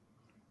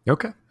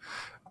 Okay.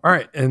 All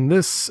right. And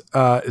this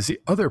is the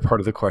other part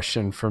of the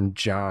question from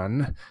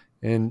John.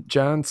 And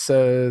John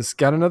says,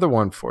 got another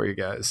one for you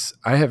guys.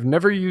 I have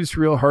never used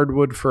real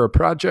hardwood for a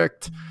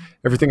project.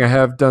 Everything I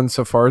have done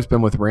so far has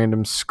been with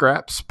random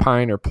scraps,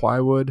 pine or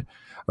plywood.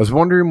 I was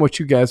wondering what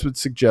you guys would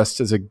suggest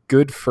as a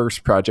good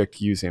first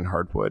project using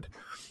hardwood.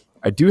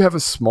 I do have a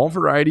small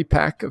variety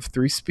pack of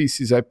 3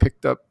 species I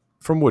picked up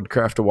from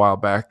Woodcraft a while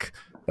back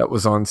that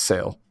was on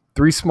sale.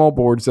 3 small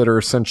boards that are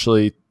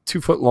essentially 2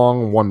 foot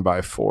long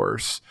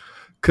 1x4s.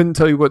 Couldn't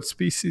tell you what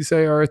species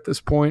they are at this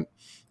point.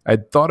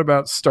 I'd thought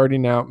about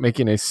starting out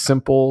making a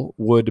simple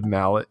wood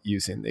mallet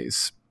using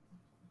these.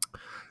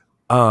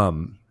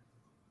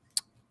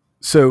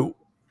 So,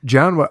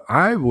 John, what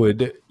I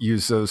would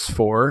use those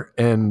for,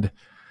 and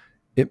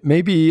it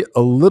may be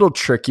a little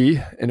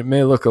tricky, and it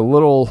may look a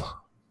little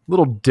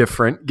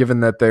different,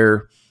 given that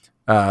they're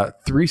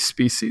 3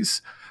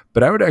 species.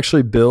 But I would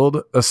actually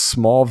build a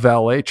small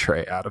valet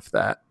tray out of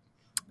that,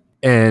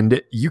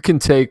 and you can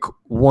take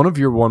one of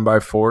your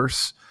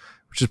 1x4s,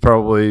 which is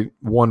probably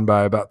 1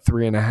 by about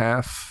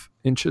 3.5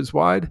 inches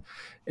wide,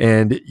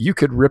 and you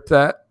could rip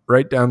that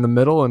right down the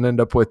middle and end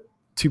up with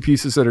 2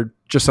 pieces that are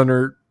just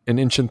under 1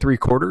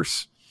 3/4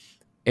 inches,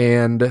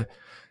 and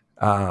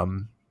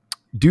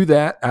do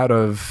that out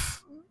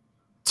of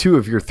 2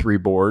 of your 3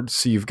 boards.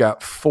 So you've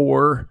got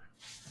four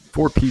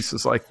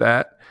pieces like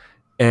that,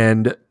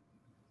 and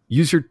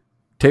use your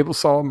table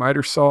saw,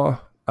 miter saw,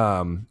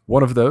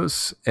 one of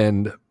those,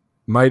 and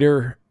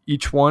miter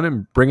each one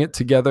and bring it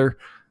together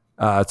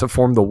to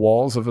form the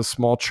walls of a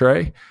small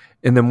tray.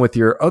 And then with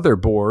your other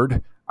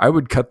board, I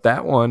would cut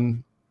that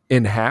one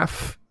in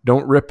half.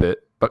 Don't rip it,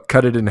 but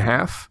cut it in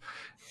half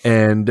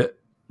and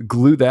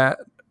glue that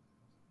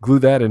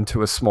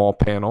into a small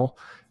panel,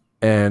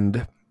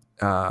 and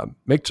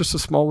make just a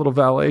small little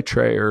valet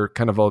tray, or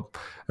kind of I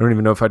don't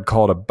even know if I'd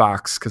call it a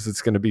box because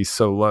it's going to be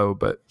so low,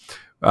 but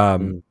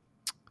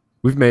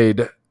we've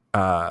made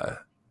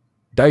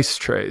dice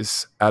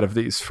trays out of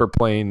these for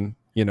playing,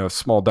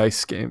 small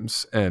dice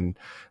games, and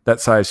that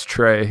size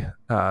tray,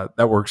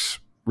 that works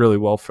really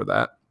well for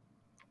that.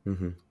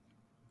 Mm-hmm.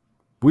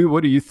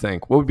 What do you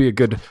think? What would be a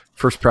good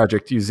first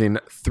project using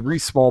 3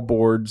 small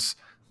boards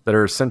that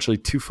are essentially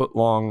 2 foot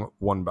long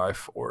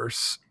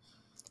 1x4s?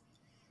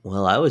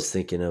 Well, I was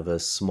thinking of a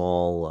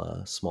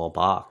small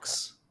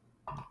box,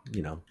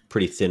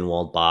 pretty thin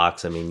walled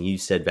box. I mean, you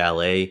said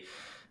valet.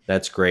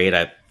 That's great.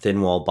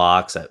 Thin wall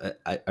box.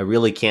 I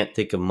really can't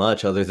think of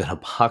much other than a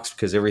box,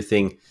 because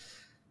everything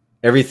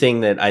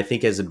that I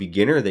think as a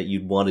beginner that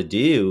you'd want to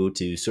do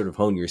to sort of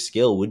hone your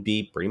skill would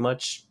be pretty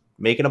much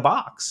making a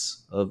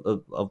box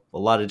of a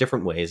lot of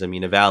different ways. I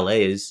mean, a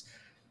valet is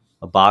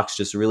a box,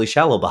 just a really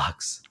shallow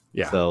box.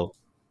 Yeah. So,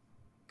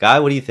 Guy,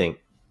 what do you think?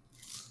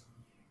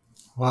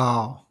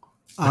 Wow.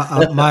 I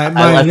left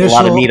a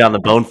lot of meat on the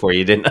bone for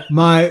you, didn't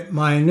I?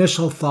 My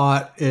initial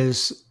thought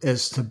is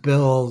to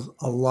build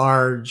a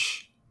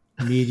large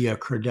media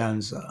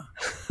credenza,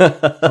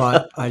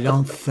 but I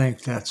don't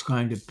think that's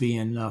going to be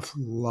enough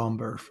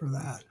lumber for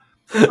that.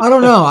 I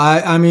don't know.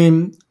 I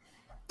mean,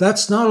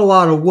 that's not a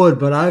lot of wood,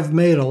 but I've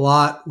made a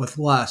lot with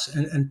less.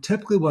 And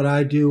typically, what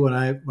I do when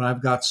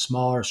I've got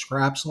smaller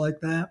scraps like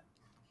that,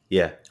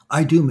 yeah,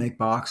 I do make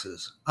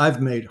boxes.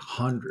 I've made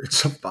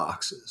hundreds of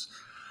boxes.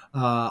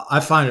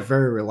 I find it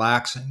very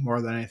relaxing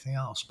more than anything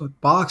else.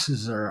 But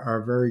boxes are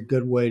a very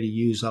good way to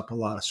use up a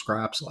lot of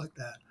scraps like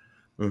that.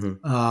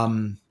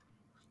 Mm-hmm.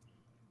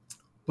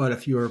 But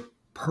if you're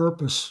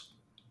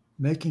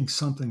making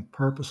something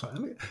purposeful, I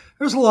mean,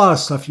 there's a lot of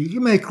stuff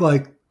you make,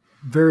 like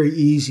very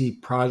easy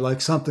project,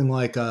 like something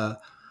like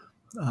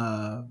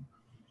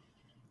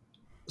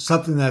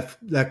something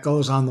that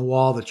goes on the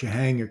wall that you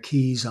hang your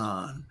keys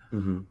on,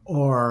 mm-hmm.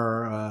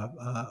 or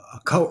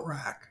a coat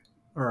rack,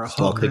 or a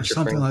Small hook, or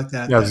something frame. like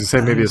that. Yeah, I was going to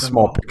say maybe a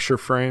small picture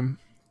frame.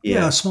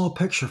 Yeah, a small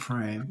picture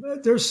frame.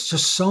 There's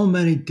just so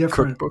many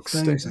different Cookbook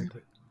things. stand.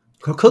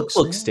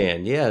 Cookbook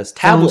stand, yes.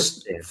 Tablet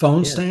stand.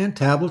 Phone stand,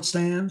 tablet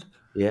stand.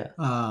 Yeah.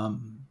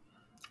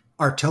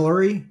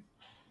 Artillery.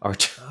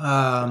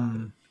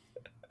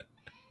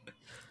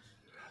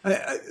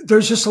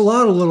 There's just a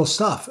lot of little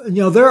stuff.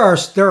 There are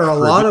a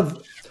lot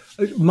of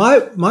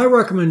my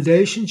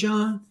recommendation,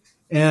 John,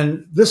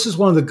 and this is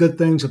one of the good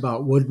things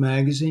about Wood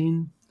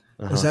Magazine,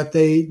 is that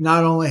they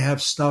not only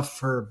have stuff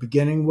for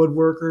beginning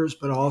woodworkers,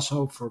 but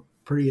also for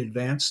pretty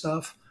advanced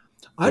stuff.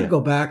 I'd go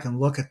back and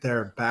look at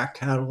their back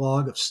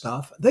catalog of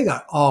stuff. They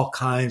got all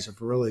kinds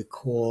of really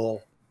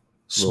cool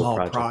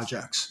small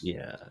projects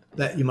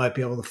that you might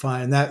be able to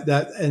find.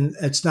 And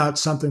it's not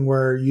something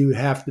where you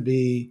have to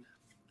be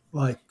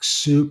like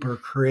super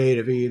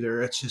creative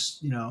either. It's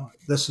just,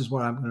 this is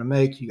what I'm going to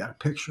make. You got a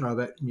picture of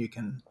it,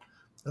 and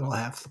it'll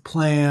have the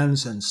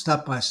plans and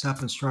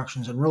step-by-step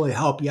instructions, and really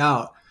help you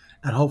out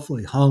and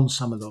hopefully hone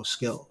some of those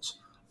skills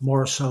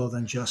more so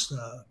than just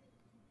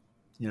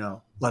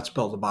let's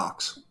build a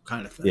box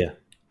kind of thing.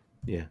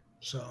 Yeah.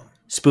 So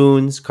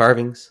spoons,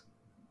 carvings.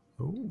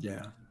 Oh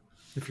yeah.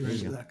 If you're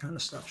into that kind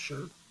of stuff,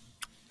 sure.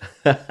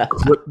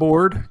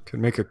 Clipboard.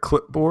 Can make a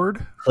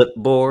clipboard.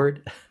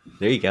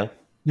 There you go.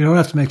 You don't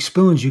have to make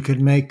spoons. You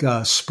could make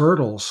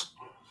spurtles.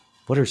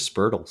 What are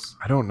spurtles?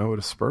 I don't know what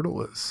a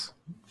spurtle is.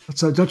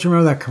 Don't you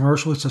remember that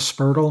commercial? It's a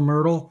Spurtle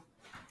Myrtle.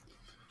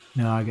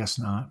 No, I guess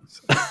not.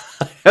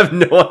 I have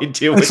no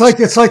idea. It's like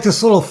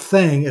this little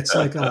thing. It's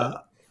like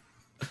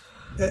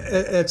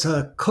it's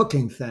a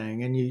cooking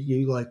thing, and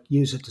you like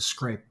use it to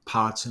scrape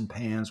pots and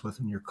pans with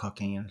when you're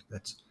cooking, and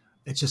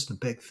it's just a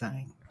big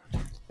thing.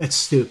 It's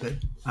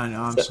stupid. I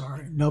know. I'm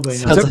sorry. Nobody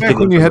knows. Is that back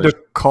when you had to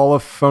call a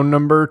phone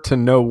number to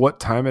know what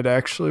time it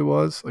actually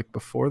was, like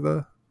before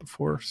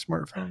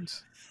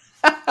smartphones?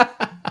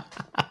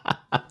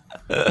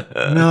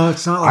 No,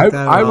 it's not like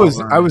that. I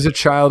was a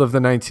child of the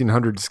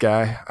 1900s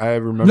guy. I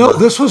remember. No,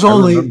 this was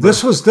only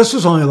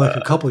like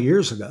a couple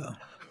years ago.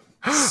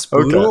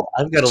 Spoodle?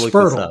 I've got to look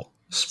this up.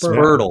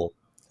 Spurtle.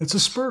 It's a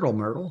spurtle,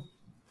 Myrtle.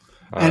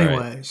 All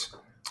Anyways,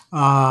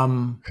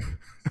 all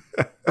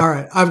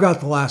right, I've got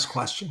the last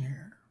question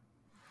here.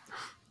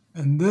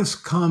 And this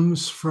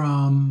comes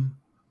from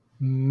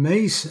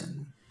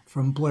Mason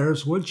from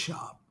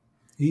Blairswoodshop.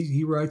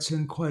 He writes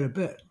in quite a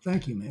bit.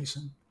 Thank you,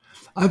 Mason.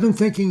 I've been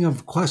thinking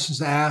of questions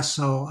to ask,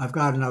 so I've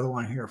got another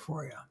one here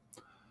for you.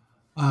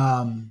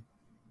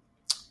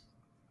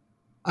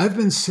 I've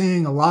been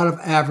seeing a lot of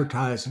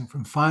advertising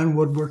from Fine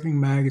Woodworking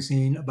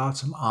magazine about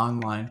some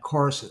online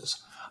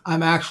courses.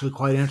 I'm actually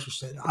quite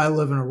interested. I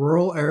live in a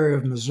rural area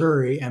of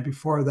Missouri, and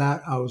before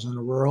that, I was in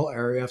a rural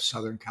area of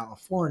Southern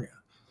California.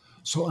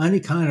 So any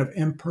kind of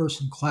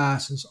in-person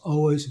class is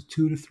always a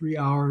 2 to 3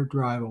 hour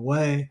drive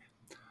away.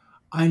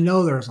 I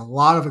know there's a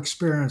lot of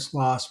experience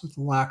lost with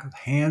the lack of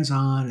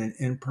hands-on and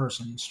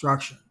in-person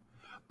instruction.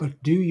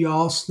 But do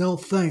y'all still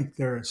think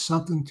there is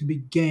something to be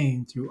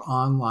gained through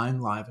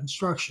online live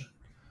instruction?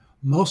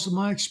 Most of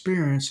my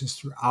experience is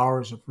through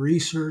hours of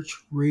research,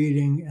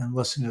 reading, and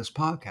listening to this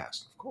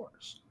podcast, of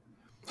course.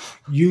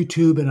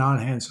 YouTube and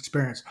on-hands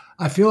experience.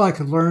 I feel I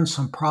could learn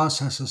some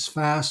processes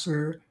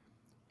faster,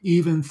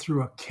 even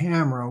through a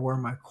camera where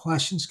my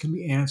questions can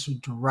be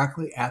answered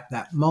directly at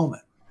that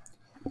moment.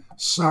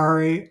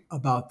 Sorry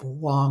about the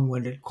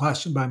long-winded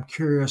question, but I'm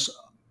curious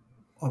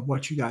of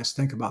what you guys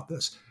think about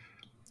this.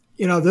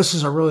 You know, this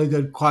is a really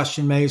good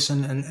question,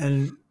 Mason,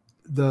 and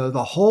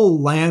the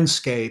whole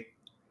landscape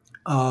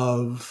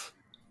of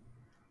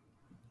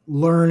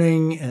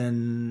learning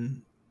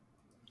and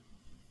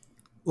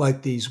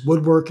like these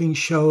woodworking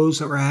shows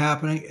that were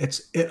happening,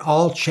 it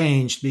all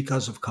changed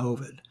because of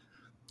COVID.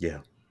 Yeah.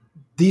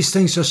 These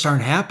things just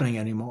aren't happening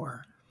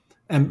anymore.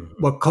 And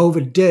what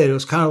COVID did, it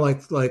was kind of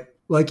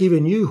like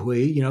even you,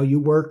 Huy, you know, you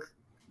work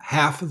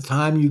half of the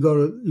time you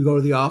go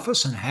to the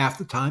office and half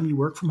the time you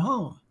work from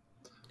home.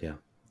 Yeah.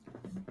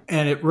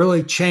 And it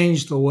really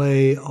changed the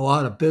way a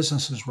lot of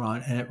businesses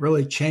run, and it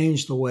really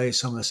changed the way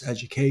some of this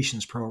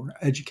education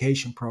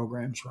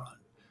programs run.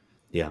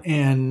 Yeah.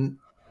 And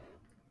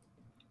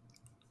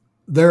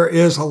there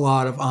is a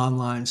lot of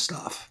online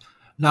stuff.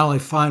 Not only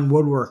Fine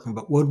Woodworking,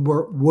 but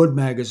Wood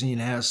Magazine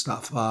has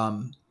stuff.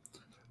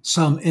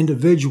 Some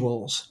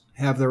individuals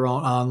have their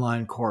own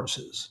online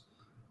courses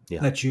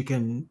that you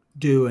can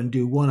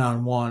do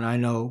one-on-one. I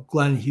know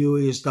Glenn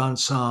Huey has done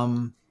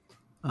some.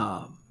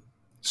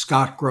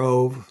 Scott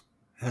Grove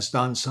has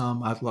done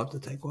some. I'd love to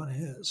take one of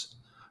his.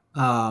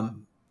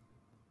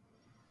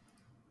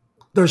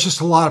 There's just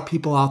a lot of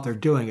people out there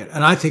doing it,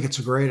 and I think it's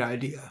a great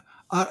idea.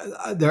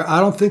 I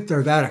don't think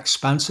they're that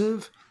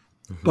expensive,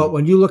 but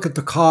when you look at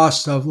the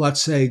cost of,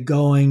 let's say,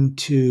 going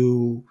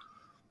to,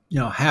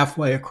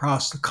 halfway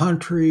across the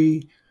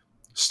country,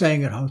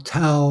 staying at a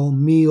hotel,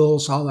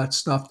 meals, all that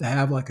stuff to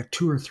have like a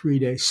 2 or 3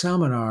 day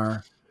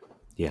seminar,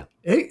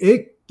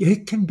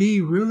 it can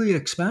be really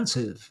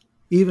expensive,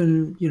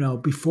 even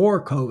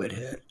before COVID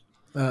hit,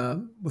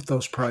 with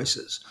those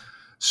prices.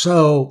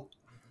 So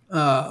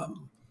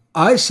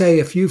I say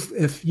if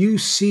you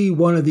see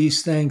one of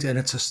these things and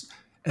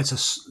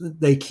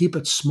they keep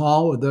it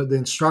small, the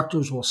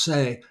instructors will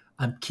say,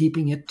 I'm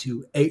keeping it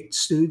to 8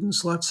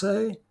 students, let's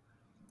say.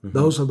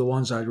 Those are the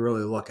ones I'd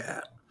really look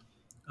at.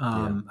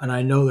 And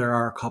I know there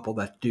are a couple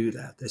that do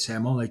that. They say,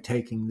 I'm only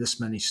taking this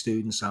many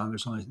students on.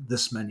 There's only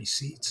this many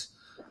seats.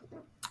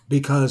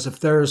 Because if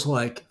there's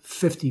like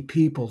 50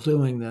 people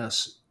doing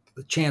this,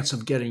 the chance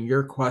of getting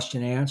your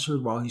question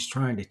answered while he's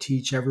trying to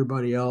teach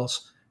everybody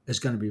else is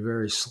going to be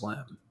very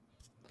slim.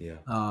 Yeah.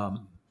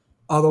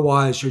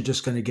 Otherwise, you're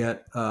just going to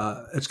get,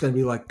 it's going to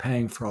be like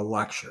paying for a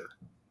lecture.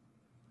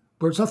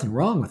 But there's nothing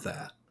wrong with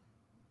that,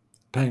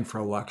 paying for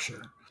a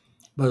lecture.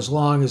 But as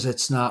long as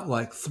it's not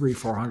like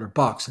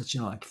 $300-400, it's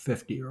like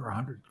 $50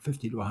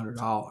 to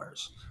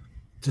 $100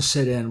 to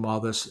sit in while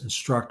this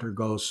instructor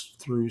goes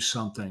through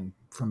something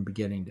from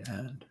beginning to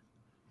end.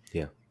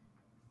 Yeah.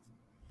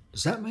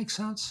 Does that make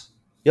sense?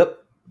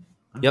 Yep.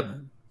 Okay. Yep.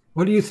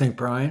 What do you think,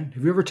 Brian?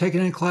 Have you ever taken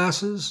any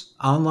classes,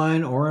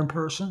 online or in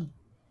person?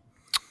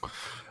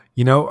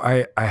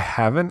 I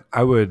haven't.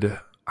 I would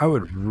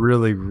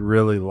really,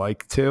 really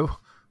like to.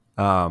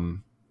 But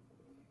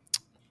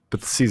the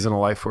season of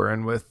life we're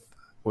in with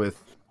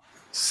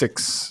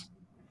 6,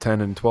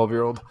 10, and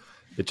 12-year-old,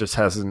 it just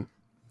hasn't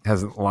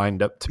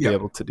lined up to be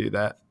able to do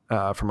that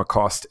from a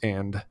cost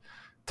and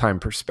time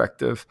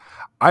perspective.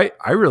 I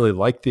really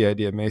like the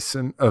idea,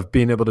 Mason, of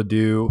being able to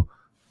do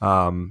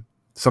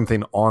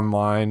something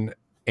online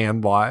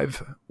and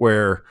live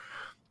where,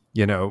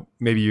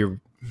 maybe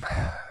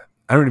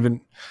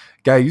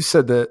Guy, you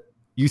said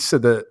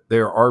that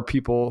there are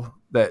people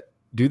that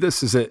do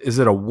this. Is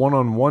it a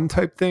one-on-one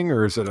type thing,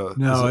 or is it a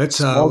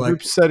small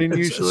group setting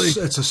usually?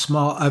 It's a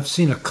small. I've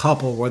seen a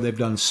couple where they've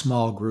done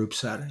small group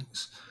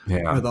settings,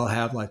 where they'll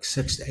have like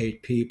 6 to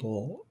 8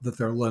 people that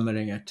they're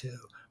limiting it to.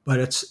 But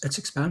it's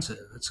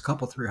expensive. It's a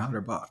couple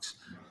 $300.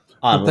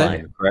 But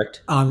Online,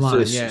 correct? So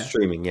online, it's yeah.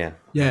 streaming, yeah.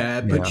 Yeah,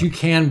 Yeah. but you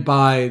can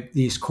buy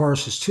these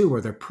courses too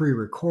where they're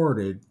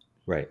pre-recorded,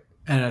 Right.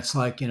 and it's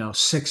like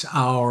 6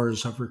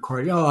 hours of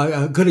recording.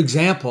 A good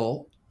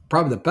example,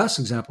 probably the best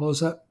example, is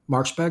that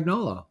Mark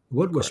Spagnola,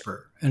 Wood Correct.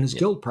 Whisperer, and his Yeah.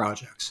 guild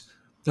projects.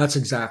 That's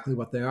exactly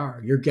what they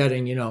are. You're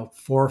getting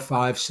 4,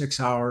 5, 6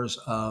 hours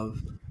of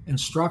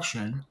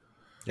instruction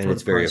And for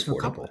it's the very price of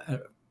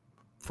affordable.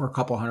 for a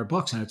couple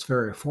 $100, and it's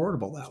very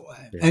affordable that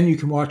way. Yeah. And you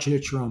can watch it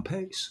at your own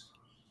pace.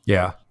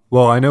 Yeah.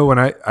 Well, I know when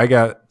I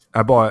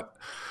bought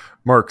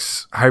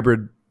Mark's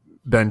hybrid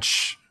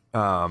bench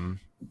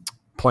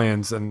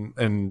plans,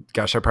 and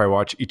gosh, I probably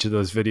watch each of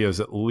those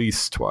videos at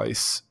least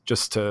twice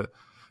just to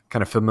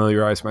kind of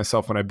familiarize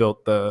myself when I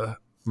built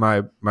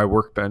my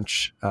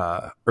workbench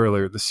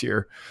earlier this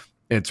year.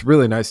 And it's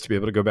really nice to be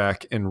able to go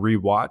back and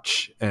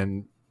rewatch,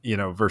 and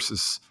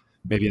versus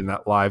maybe in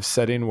that live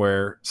setting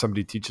where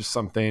somebody teaches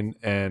something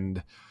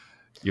and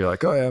you're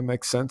like, oh yeah, it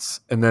makes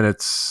sense, and then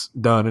it's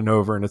done and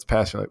over and it's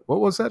passed. You're like,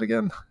 what was that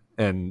again?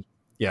 And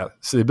yeah,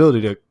 so the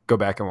ability to go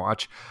back and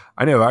watch.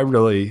 I know I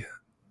really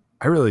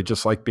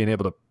just like being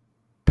able to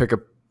pick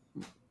up.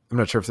 I'm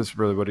not sure if this is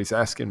really what he's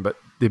asking, but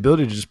the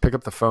ability to just pick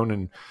up the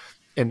phone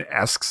and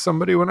ask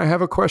somebody when I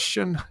have a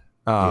question.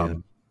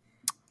 And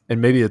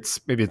maybe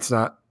it's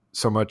not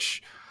so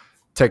much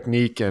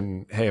technique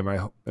and, hey,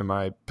 am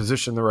I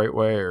positioned the right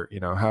way, or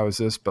how is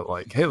this? But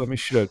like, hey, let me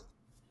shoot a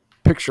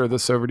picture of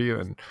this over to you,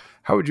 and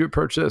how would you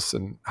approach this?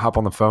 And hop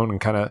on the phone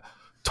and kind of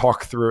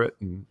talk through it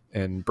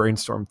and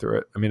brainstorm through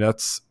it. I mean,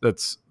 that's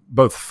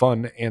both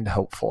fun and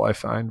helpful, I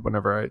find,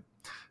 whenever I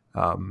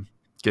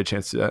get a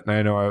chance to do that. And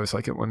I know I always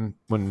like it when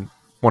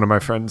one of my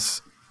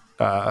friends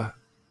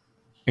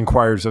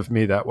inquires of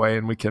me that way,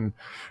 and we can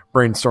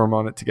brainstorm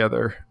on it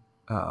together.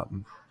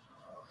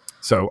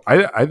 So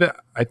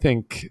I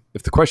think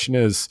if the question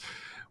is,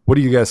 what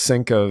do you guys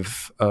think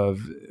of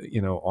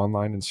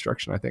online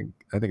instruction? I think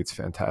it's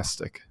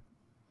fantastic.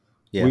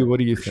 Yeah. What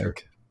do you think?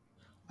 Sure.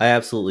 I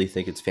absolutely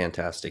think it's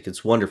fantastic.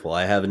 It's wonderful.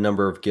 I have a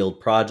number of guild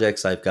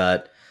projects. I've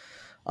got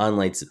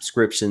online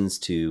subscriptions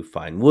to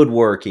Fine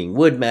Woodworking,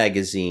 Wood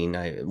Magazine.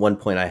 At one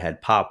point I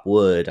had Pop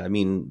Wood. I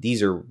mean,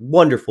 these are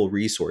wonderful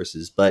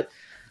resources, but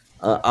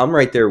I'm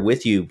right there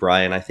with you,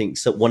 Brian. I think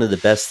one of the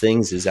best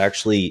things is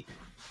actually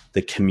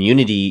the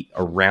community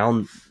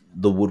around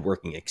the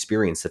woodworking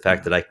experience. The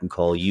fact that I can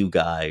call you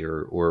Guy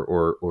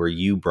or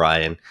you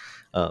Brian.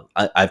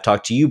 I've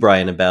talked to you,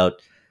 Brian,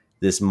 about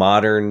this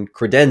modern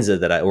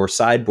credenza or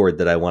sideboard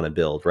that I want to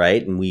build,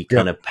 right? And we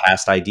kind of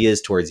passed ideas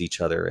towards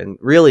each other. And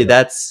really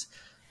that's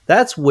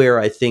where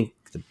I think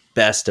the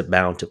best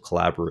amount of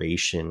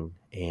collaboration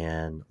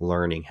and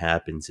learning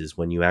happens, is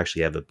when you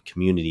actually have a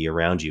community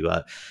around you.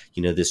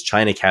 This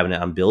China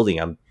cabinet I'm building,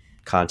 I'm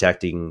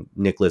contacting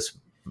Nicholas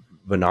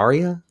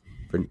Venaria.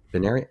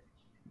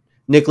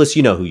 Nicholas,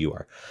 you know who you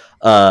are.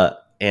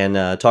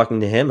 And talking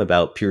to him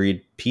about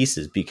period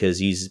pieces, because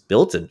he's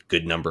built a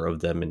good number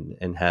of them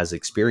and has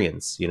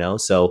experience,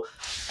 So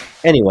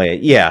anyway,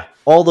 yeah,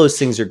 all those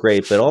things are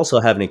great, but also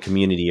having a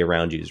community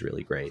around you is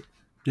really great.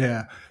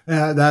 Yeah,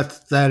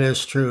 that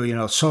is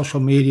true. Social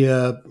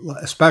media,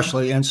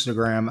 especially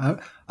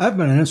Instagram. I've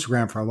been on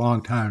Instagram for a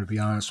long time, to be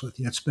honest with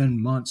you. It's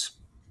been months.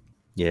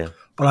 Yeah.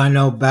 But I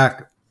know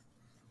back,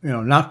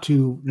 not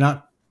too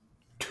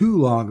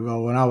long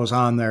ago, when I was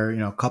on there,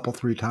 a couple,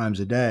 3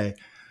 times a day,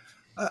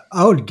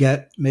 I would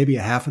get maybe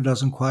a half a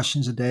dozen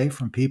questions a day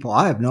from people.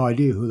 I have no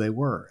idea who they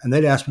were, and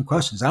they'd ask me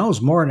questions. I was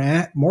more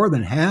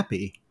than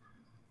happy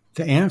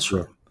to answer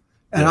them.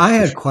 And I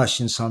had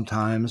questions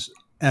sometimes,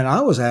 and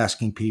I was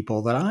asking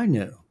people that I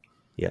knew.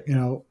 Yeah.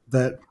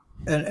 That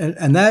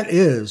and that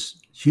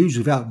is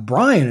hugely valuable.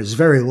 Brian is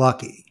very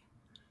lucky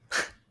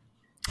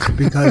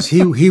because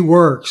he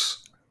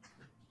works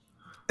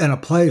in a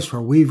place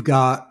where we've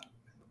got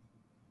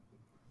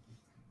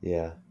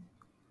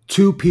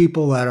 2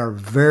 people that are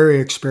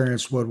very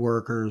experienced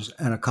woodworkers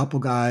and a couple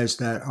guys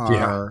that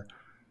are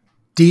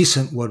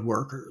decent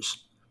woodworkers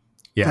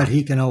that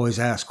he can always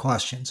ask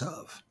questions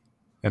of.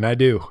 And I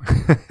do.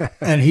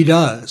 And he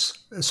does.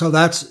 So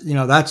that's,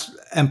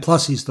 and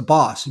plus he's the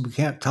boss. We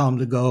can't tell him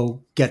to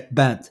go get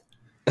bent.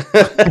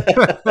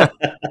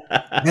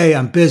 Hey,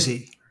 I'm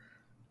busy.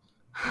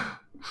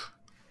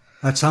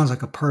 That sounds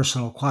like a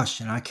personal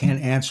question. I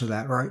can't answer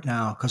that right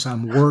now because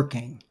I'm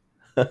working.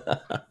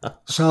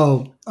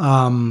 So,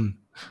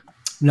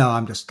 no,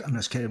 I'm just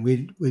kidding.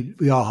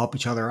 We all help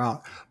each other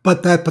out,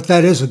 but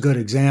that is a good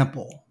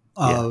example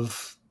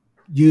of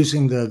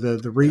using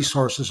the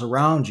resources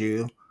around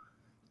you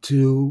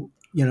to,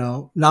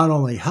 not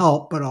only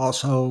help, but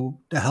also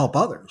to help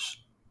others.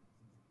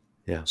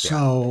 Yeah.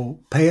 So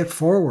pay it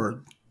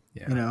forward,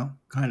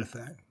 kind of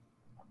thing.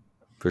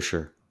 For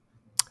sure.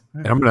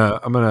 And I'm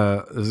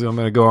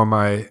gonna go on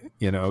my,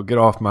 get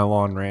off my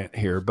lawn rant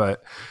here,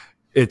 but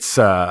it's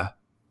a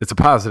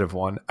positive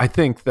one. I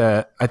think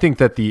that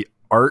the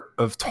art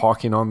of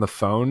talking on the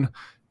phone,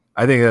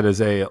 I think that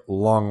is a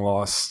long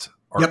lost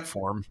art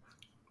form.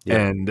 Yep.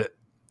 And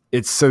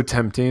it's so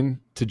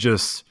tempting to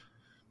just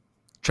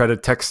try to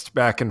text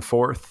back and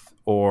forth,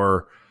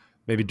 or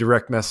maybe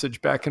direct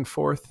message back and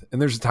forth.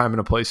 And there's a time and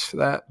a place for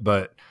that.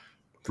 But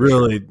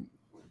really,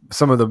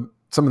 some of the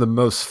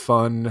most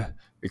fun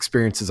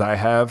experiences I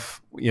have,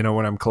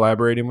 when I'm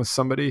collaborating with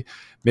somebody,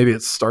 maybe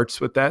it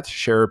starts with that,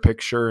 share a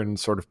picture and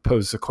sort of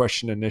pose the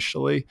question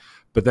initially,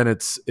 but then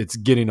it's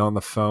getting on the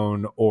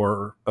phone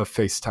or a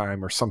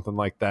FaceTime or something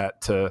like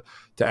that to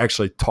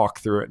actually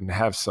talk through it and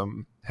have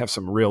some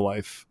real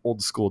life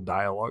old school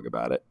dialogue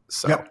about it.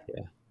 So yep.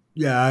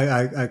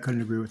 Yeah, I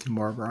couldn't agree with you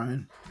more,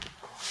 Brian.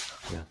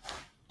 Yeah.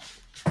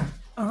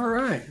 All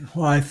right.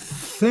 Well, I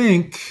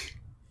think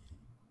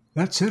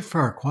that's it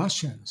for our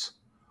questions.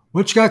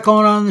 What you got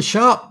going on in the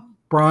shop,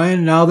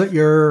 Brian, now that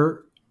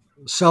your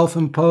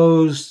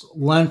self-imposed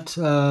Lent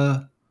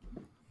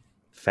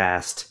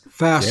fast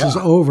is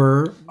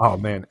over? Oh,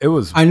 man. It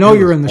was. I know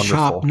you're in the wonderful.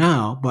 Shop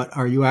now, but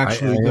are you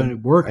actually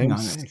working on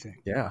anything?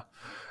 Yeah.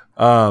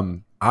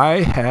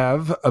 I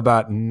have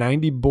about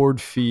 90 board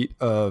feet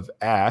of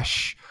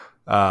ash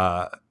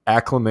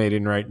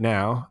acclimating right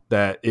now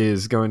that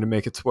is going to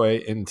make its way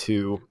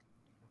into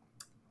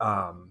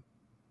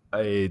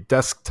a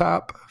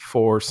desktop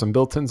for some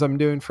built-ins I'm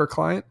doing for a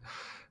client.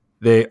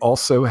 They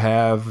also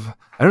have,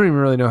 I don't even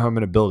really know how I'm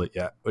going to build it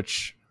yet,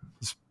 which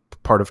is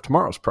part of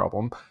tomorrow's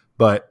problem,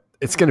 but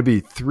it's going to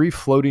be 3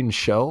 floating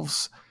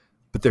shelves,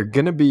 but they're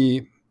going to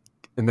be,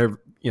 and they're,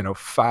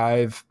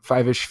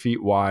 5-ish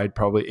feet wide,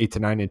 probably 8 to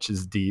 9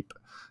 inches deep,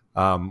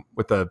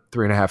 with a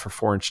 3.5 or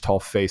 4 inch tall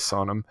face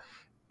on them.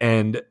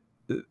 And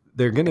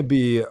they're going to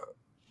be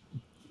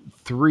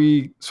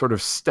 3 sort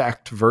of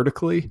stacked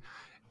vertically.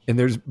 And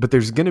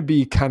there's going to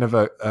be kind of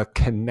a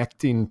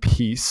connecting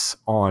piece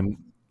on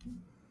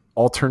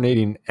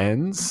alternating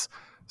ends.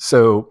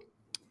 So,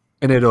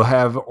 and it'll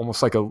have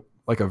almost like a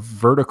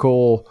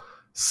vertical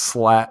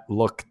slat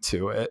look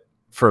to it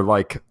for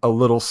like a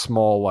little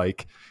small,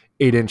 like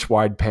 8-inch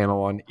wide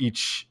panel on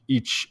each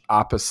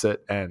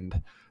opposite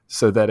end,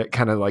 so that it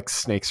kind of like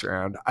snakes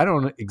around. I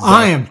don't exactly.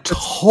 I am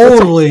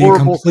totally and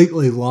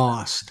completely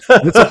lost.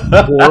 It's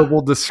a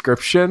horrible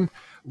description.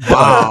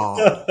 Wow.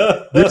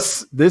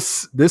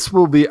 This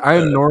will be, I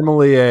am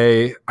normally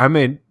a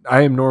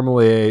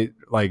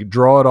like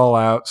draw it all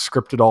out,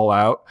 script it all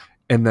out,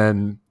 and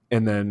then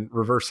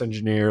reverse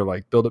engineer,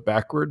 like build it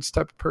backwards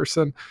type of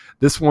person.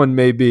 This one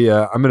may be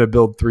I'm going to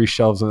build 3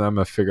 shelves and I'm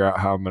going to figure out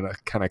how I'm going to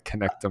kind of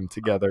connect them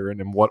together and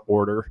in what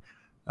order.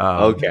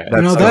 Okay.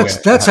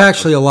 That's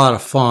actually a lot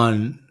of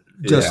fun.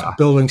 Just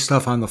building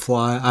stuff on the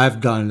fly.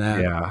 I've done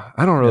that. Yeah.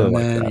 I don't really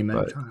like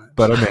that,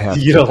 but I may have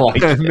you to. Don't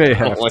like I it. may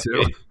have like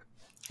to.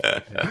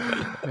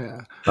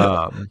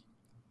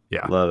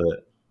 Yeah. Love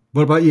it.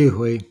 What about you,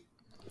 Huy?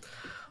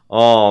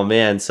 Oh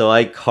man, so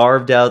I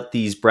carved out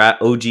these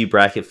OG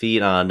bracket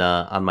feet on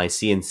my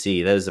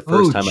CNC. That was the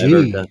first time I've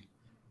ever done.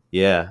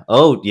 Yeah.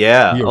 Oh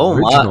yeah. The Oh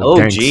my original OG.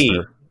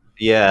 gangster.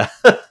 Yeah.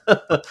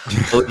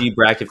 OG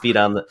bracket feet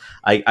on the.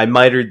 I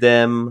mitered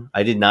them.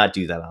 I did not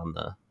do that on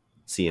the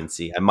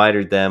CNC. I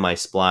mitered them. I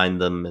splined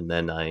them, and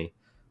then I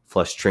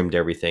flush trimmed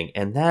everything.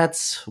 And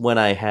that's when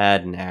I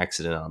had an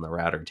accident on the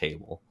router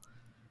table.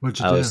 What'd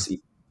you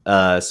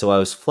do? So I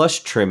was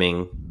flush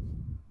trimming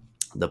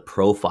the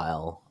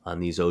profile on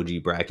these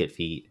OG bracket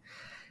feet,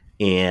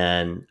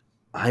 and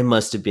I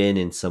must have been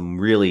in some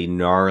really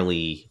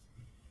gnarly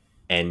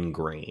end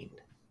grain,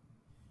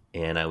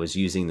 and I was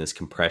using this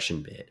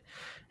compression bit,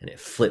 and it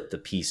flipped the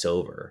piece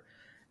over,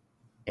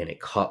 and it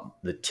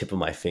caught the tip of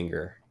my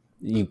finger.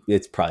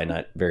 It's probably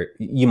not very.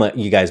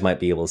 You guys might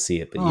be able to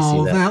see it, but you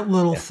see that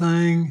little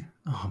thing.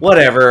 Oh,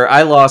 whatever.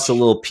 I lost a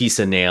little piece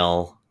of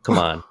nail. Come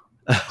on.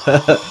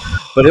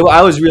 But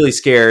I was really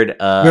scared.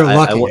 You're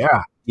lucky.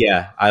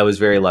 Yeah, I was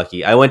very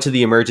lucky. I went to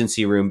the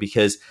emergency room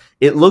because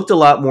it looked a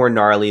lot more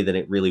gnarly than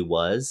it really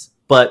was.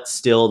 But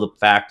still, the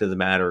fact of the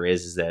matter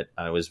is that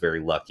I was very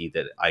lucky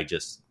that I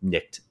just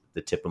nicked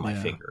the tip of my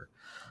finger.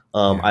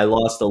 I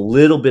lost a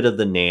little bit of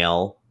the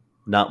nail,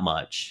 not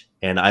much.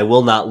 And I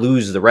will not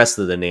lose the rest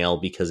of the nail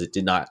because it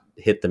did not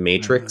hit the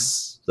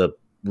matrix, the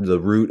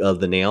root of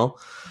the nail.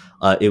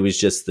 It was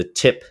just the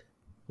tip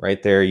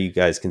right there. You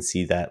guys can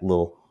see that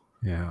little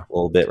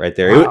bit right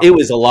there. Wow. It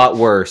was a lot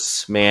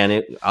worse,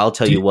 man. I'll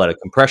tell you what, a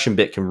compression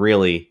bit can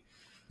really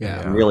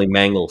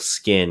mangle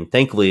skin.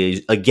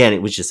 Thankfully, again,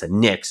 it was just a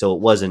nick, so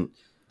it wasn't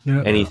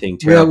anything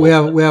terrible.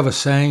 We have a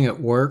saying at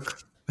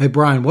work. Hey,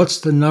 Brian, what's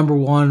the number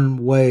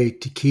one way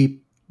to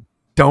keep?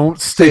 Don't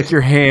stick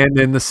your hand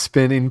in the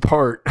spinning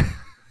part.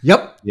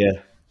 Yep.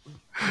 Yeah.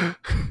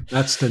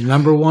 That's the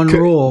number one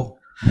rule.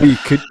 Do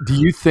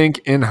you think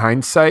in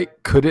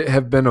hindsight, could it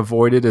have been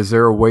avoided? Is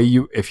there a way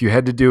if you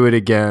had to do it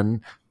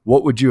again,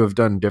 what would you have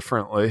done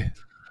differently?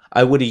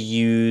 I would have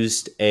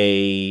used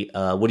a,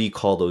 what do you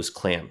call those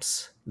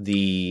clamps?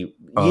 The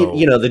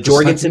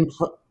Jorgensen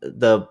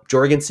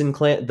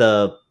clamp,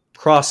 the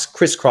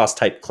crisscross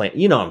type clamp.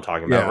 You know what I'm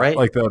talking about, right?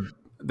 Like the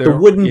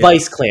wooden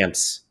vice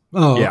clamps.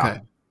 Oh,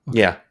 okay.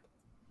 Yeah.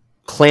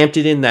 Clamped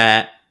it in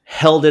that,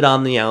 held it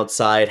on the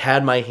outside,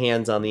 had my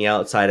hands on the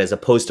outside as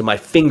opposed to my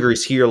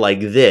fingers here like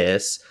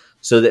this.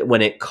 so that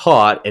when it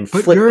caught and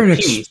But flipped the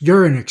piece.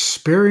 you're an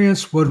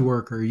experienced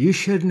woodworker. You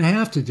shouldn't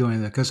have to do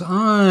anything because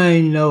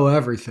I know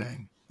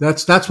everything.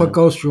 That's what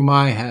goes through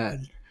my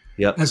head.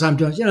 Yep. As I'm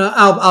doing,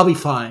 I'll be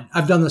fine.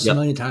 I've done this a Yep.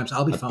 million times.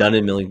 I'll be fine. Done it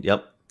a million.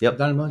 Yep. I've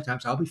done it a million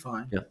times. I'll be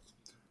fine. Yep.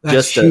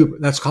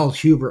 That's called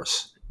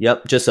hubris.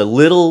 Yep. Just a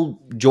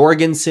little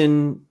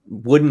Jorgensen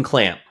wooden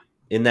clamp,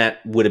 and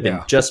that would have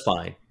been just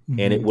fine.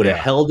 And it would have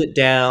held it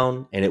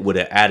down, and it would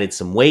have added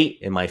some weight,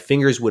 and my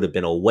fingers would have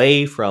been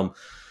away from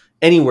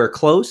anywhere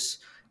close.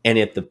 And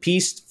if the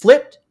piece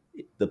flipped,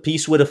 the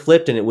piece would have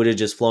flipped, and it would have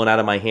just flown out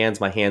of my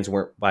hands. My hands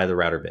weren't by the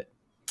router bit.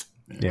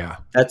 Yeah.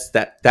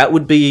 That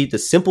would be the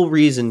simple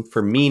reason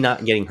for me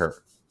not getting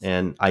hurt.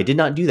 And I did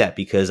not do that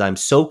because I'm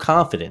so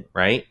confident,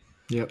 right?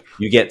 Yep.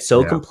 You get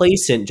so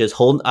complacent, just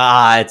holding,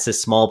 it's a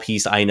small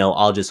piece. I know,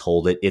 I'll just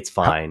hold it. It's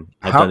fine.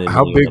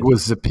 How big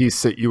was the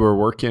piece that you were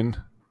working?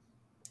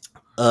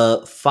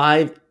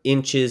 5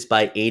 inches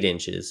by 8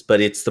 inches,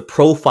 but it's the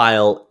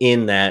profile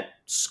in that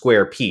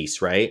square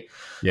piece, right?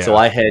 Yeah. So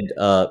I had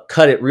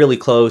cut it really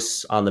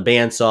close on the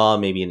bandsaw,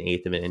 maybe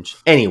 1/8 of an inch.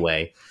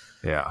 Anyway.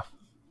 Yeah.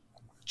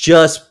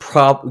 Just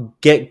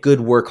get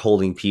good work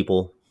holding,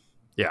 people.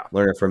 Yeah.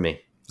 Learn it from me.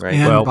 Right.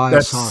 And well,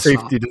 that's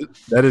safety.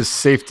 That is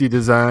safety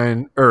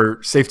design,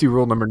 or safety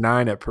rule number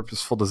 9 at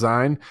Purposeful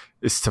Design,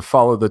 is to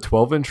follow the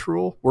 12-inch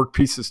rule. Work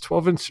pieces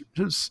 12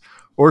 inches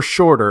or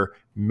shorter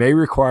may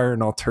require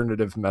an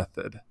alternative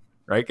method.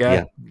 Right,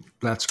 Gad? Yeah,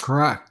 that's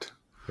correct.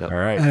 Yep. All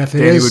right. And if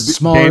it is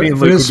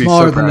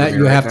smaller than that,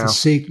 you have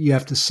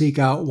to seek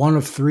out one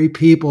of 3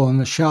 people in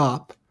the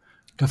shop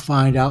to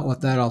find out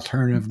what that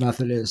alternative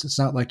method is. It's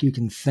not like you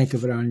can think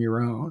of it on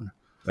your own.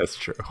 That's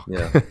true.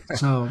 Yeah.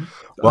 So,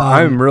 well,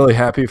 I'm really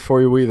happy for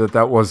you, Wee,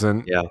 that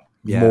wasn't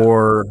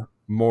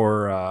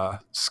more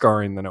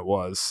scarring than it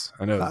was.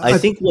 I know. I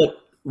think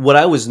what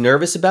I was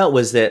nervous about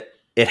was that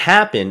it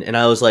happened, and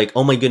I was like,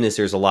 "Oh my goodness,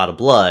 there's a lot of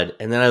blood,"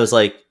 and then I was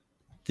like,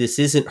 "This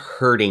isn't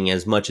hurting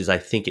as much as I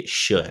think it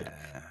should,"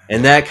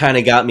 and that kind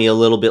of got me a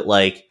little bit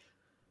like,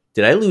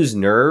 did I lose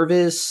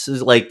nervous?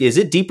 Is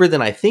it deeper than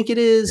I think it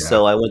is? Yeah.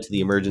 So I went to the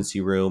emergency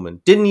room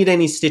and didn't need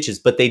any stitches,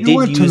 but they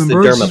did use the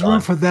emergency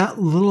room for that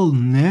little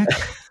nick.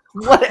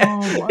 What?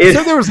 I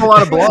said there was a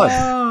lot of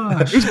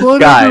blood. There's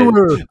blood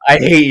everywhere. I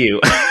hate you.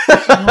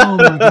 Oh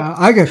my god!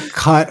 I get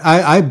cut.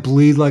 I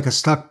bleed like a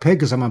stuck pig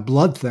because I'm a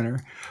blood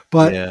thinner.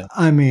 But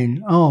I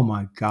mean, oh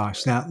my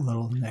gosh, that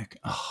little nick.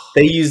 Oh.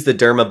 They used the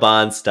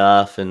Dermabond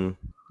stuff, and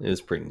it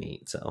was pretty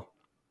neat. So.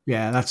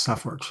 Yeah, that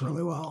stuff works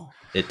really well.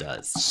 It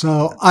does.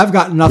 So I've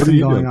got nothing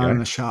going on in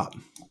the shop.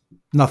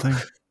 Nothing,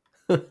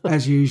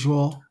 as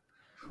usual.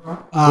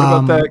 What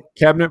about that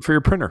cabinet for your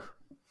printer?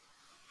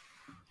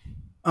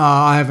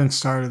 I haven't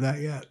started that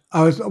yet.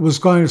 I was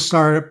going to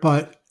start it,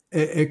 but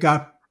it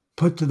got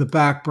put to the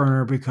back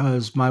burner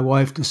because my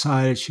wife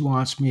decided she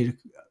wants me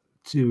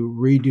to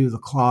redo the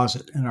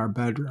closet in our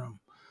bedroom.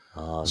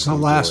 So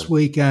last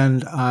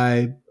weekend,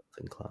 I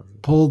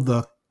pulled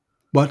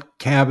what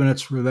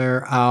cabinets were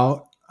there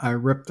out. I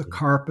ripped the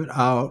carpet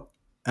out,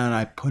 and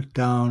I put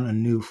down a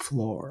new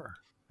floor.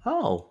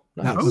 Oh,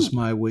 nice. That was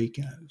my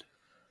weekend.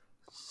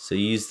 So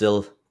you used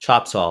the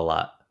chop saw a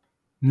lot?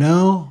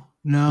 No.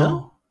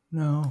 It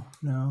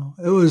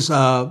was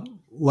a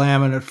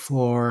laminate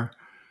floor.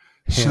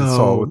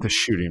 Handsaw with the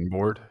shooting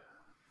board.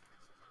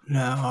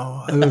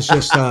 No, it was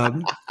just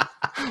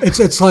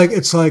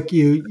it's like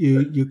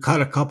you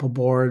cut a couple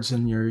boards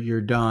and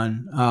you're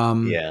done.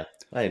 Yeah.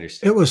 I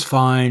understand. It was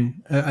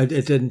fine.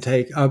 It didn't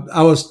take.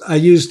 I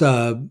used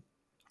a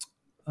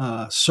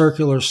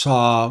circular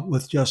saw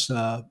with just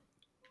a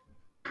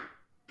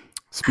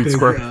speed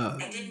square.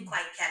 I didn't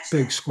quite catch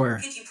big that.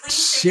 square. Could you please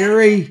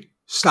Siri,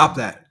 stop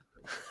that.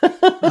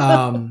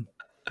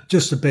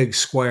 Just a big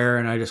square,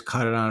 and I just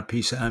cut it on a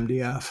piece of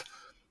MDF,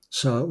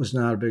 so it was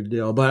not a big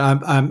deal. But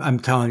I'm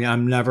telling you,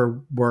 I'm never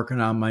working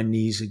on my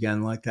knees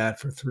again like that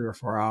for 3 or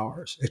 4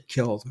 hours. It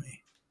killed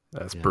me.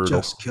 That's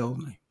brutal. Just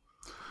killed me.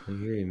 I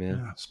hear you, man.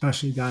 Yeah,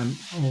 especially an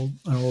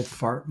old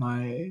fart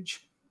my age.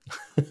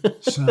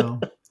 So,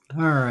 all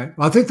right.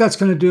 Well, I think that's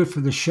going to do it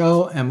for the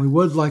show. And we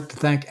would like to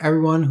thank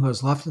everyone who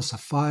has left us a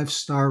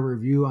 5-star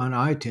review on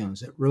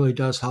iTunes. It really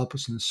does help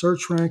us in the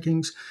search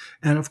rankings.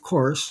 And of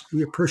course,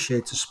 we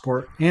appreciate the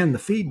support and the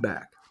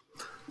feedback.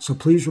 So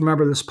please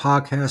remember this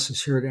podcast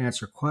is here to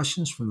answer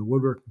questions from the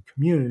woodworking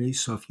community.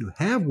 So if you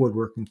have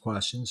woodworking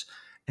questions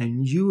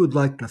and you would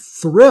like the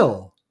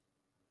thrill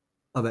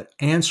of it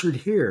answered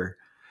here,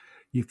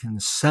 you can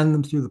send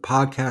them through the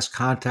podcast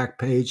contact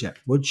page at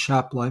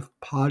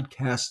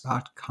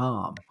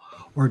woodshoplifepodcast.com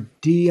or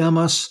DM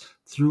us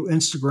through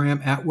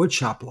Instagram at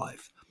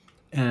woodshoplife.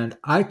 And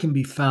I can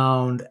be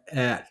found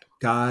at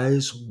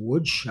Guys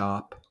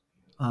Woodshop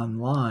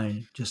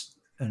online, just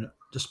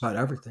about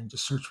everything.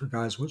 Just search for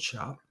Guys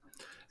Woodshop.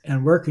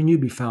 And where can you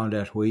be found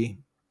at, Huys?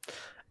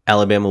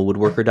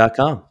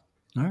 AlabamaWoodworker.com. All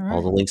right.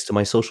 All the links to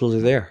my socials are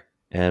there.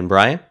 And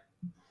Brian?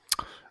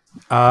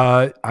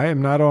 I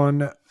am not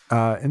on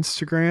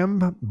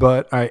Instagram,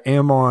 but I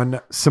am on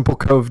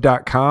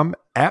simplecove.com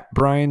at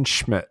Brian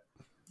Schmidt.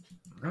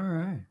 All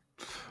right.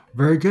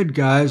 Very good,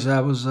 guys.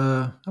 That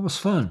was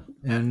fun,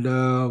 and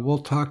we'll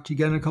talk to you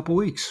again in a couple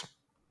weeks.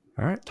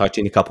 All right. Talk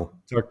to you in a couple.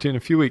 Talk to you in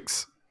a few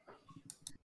weeks.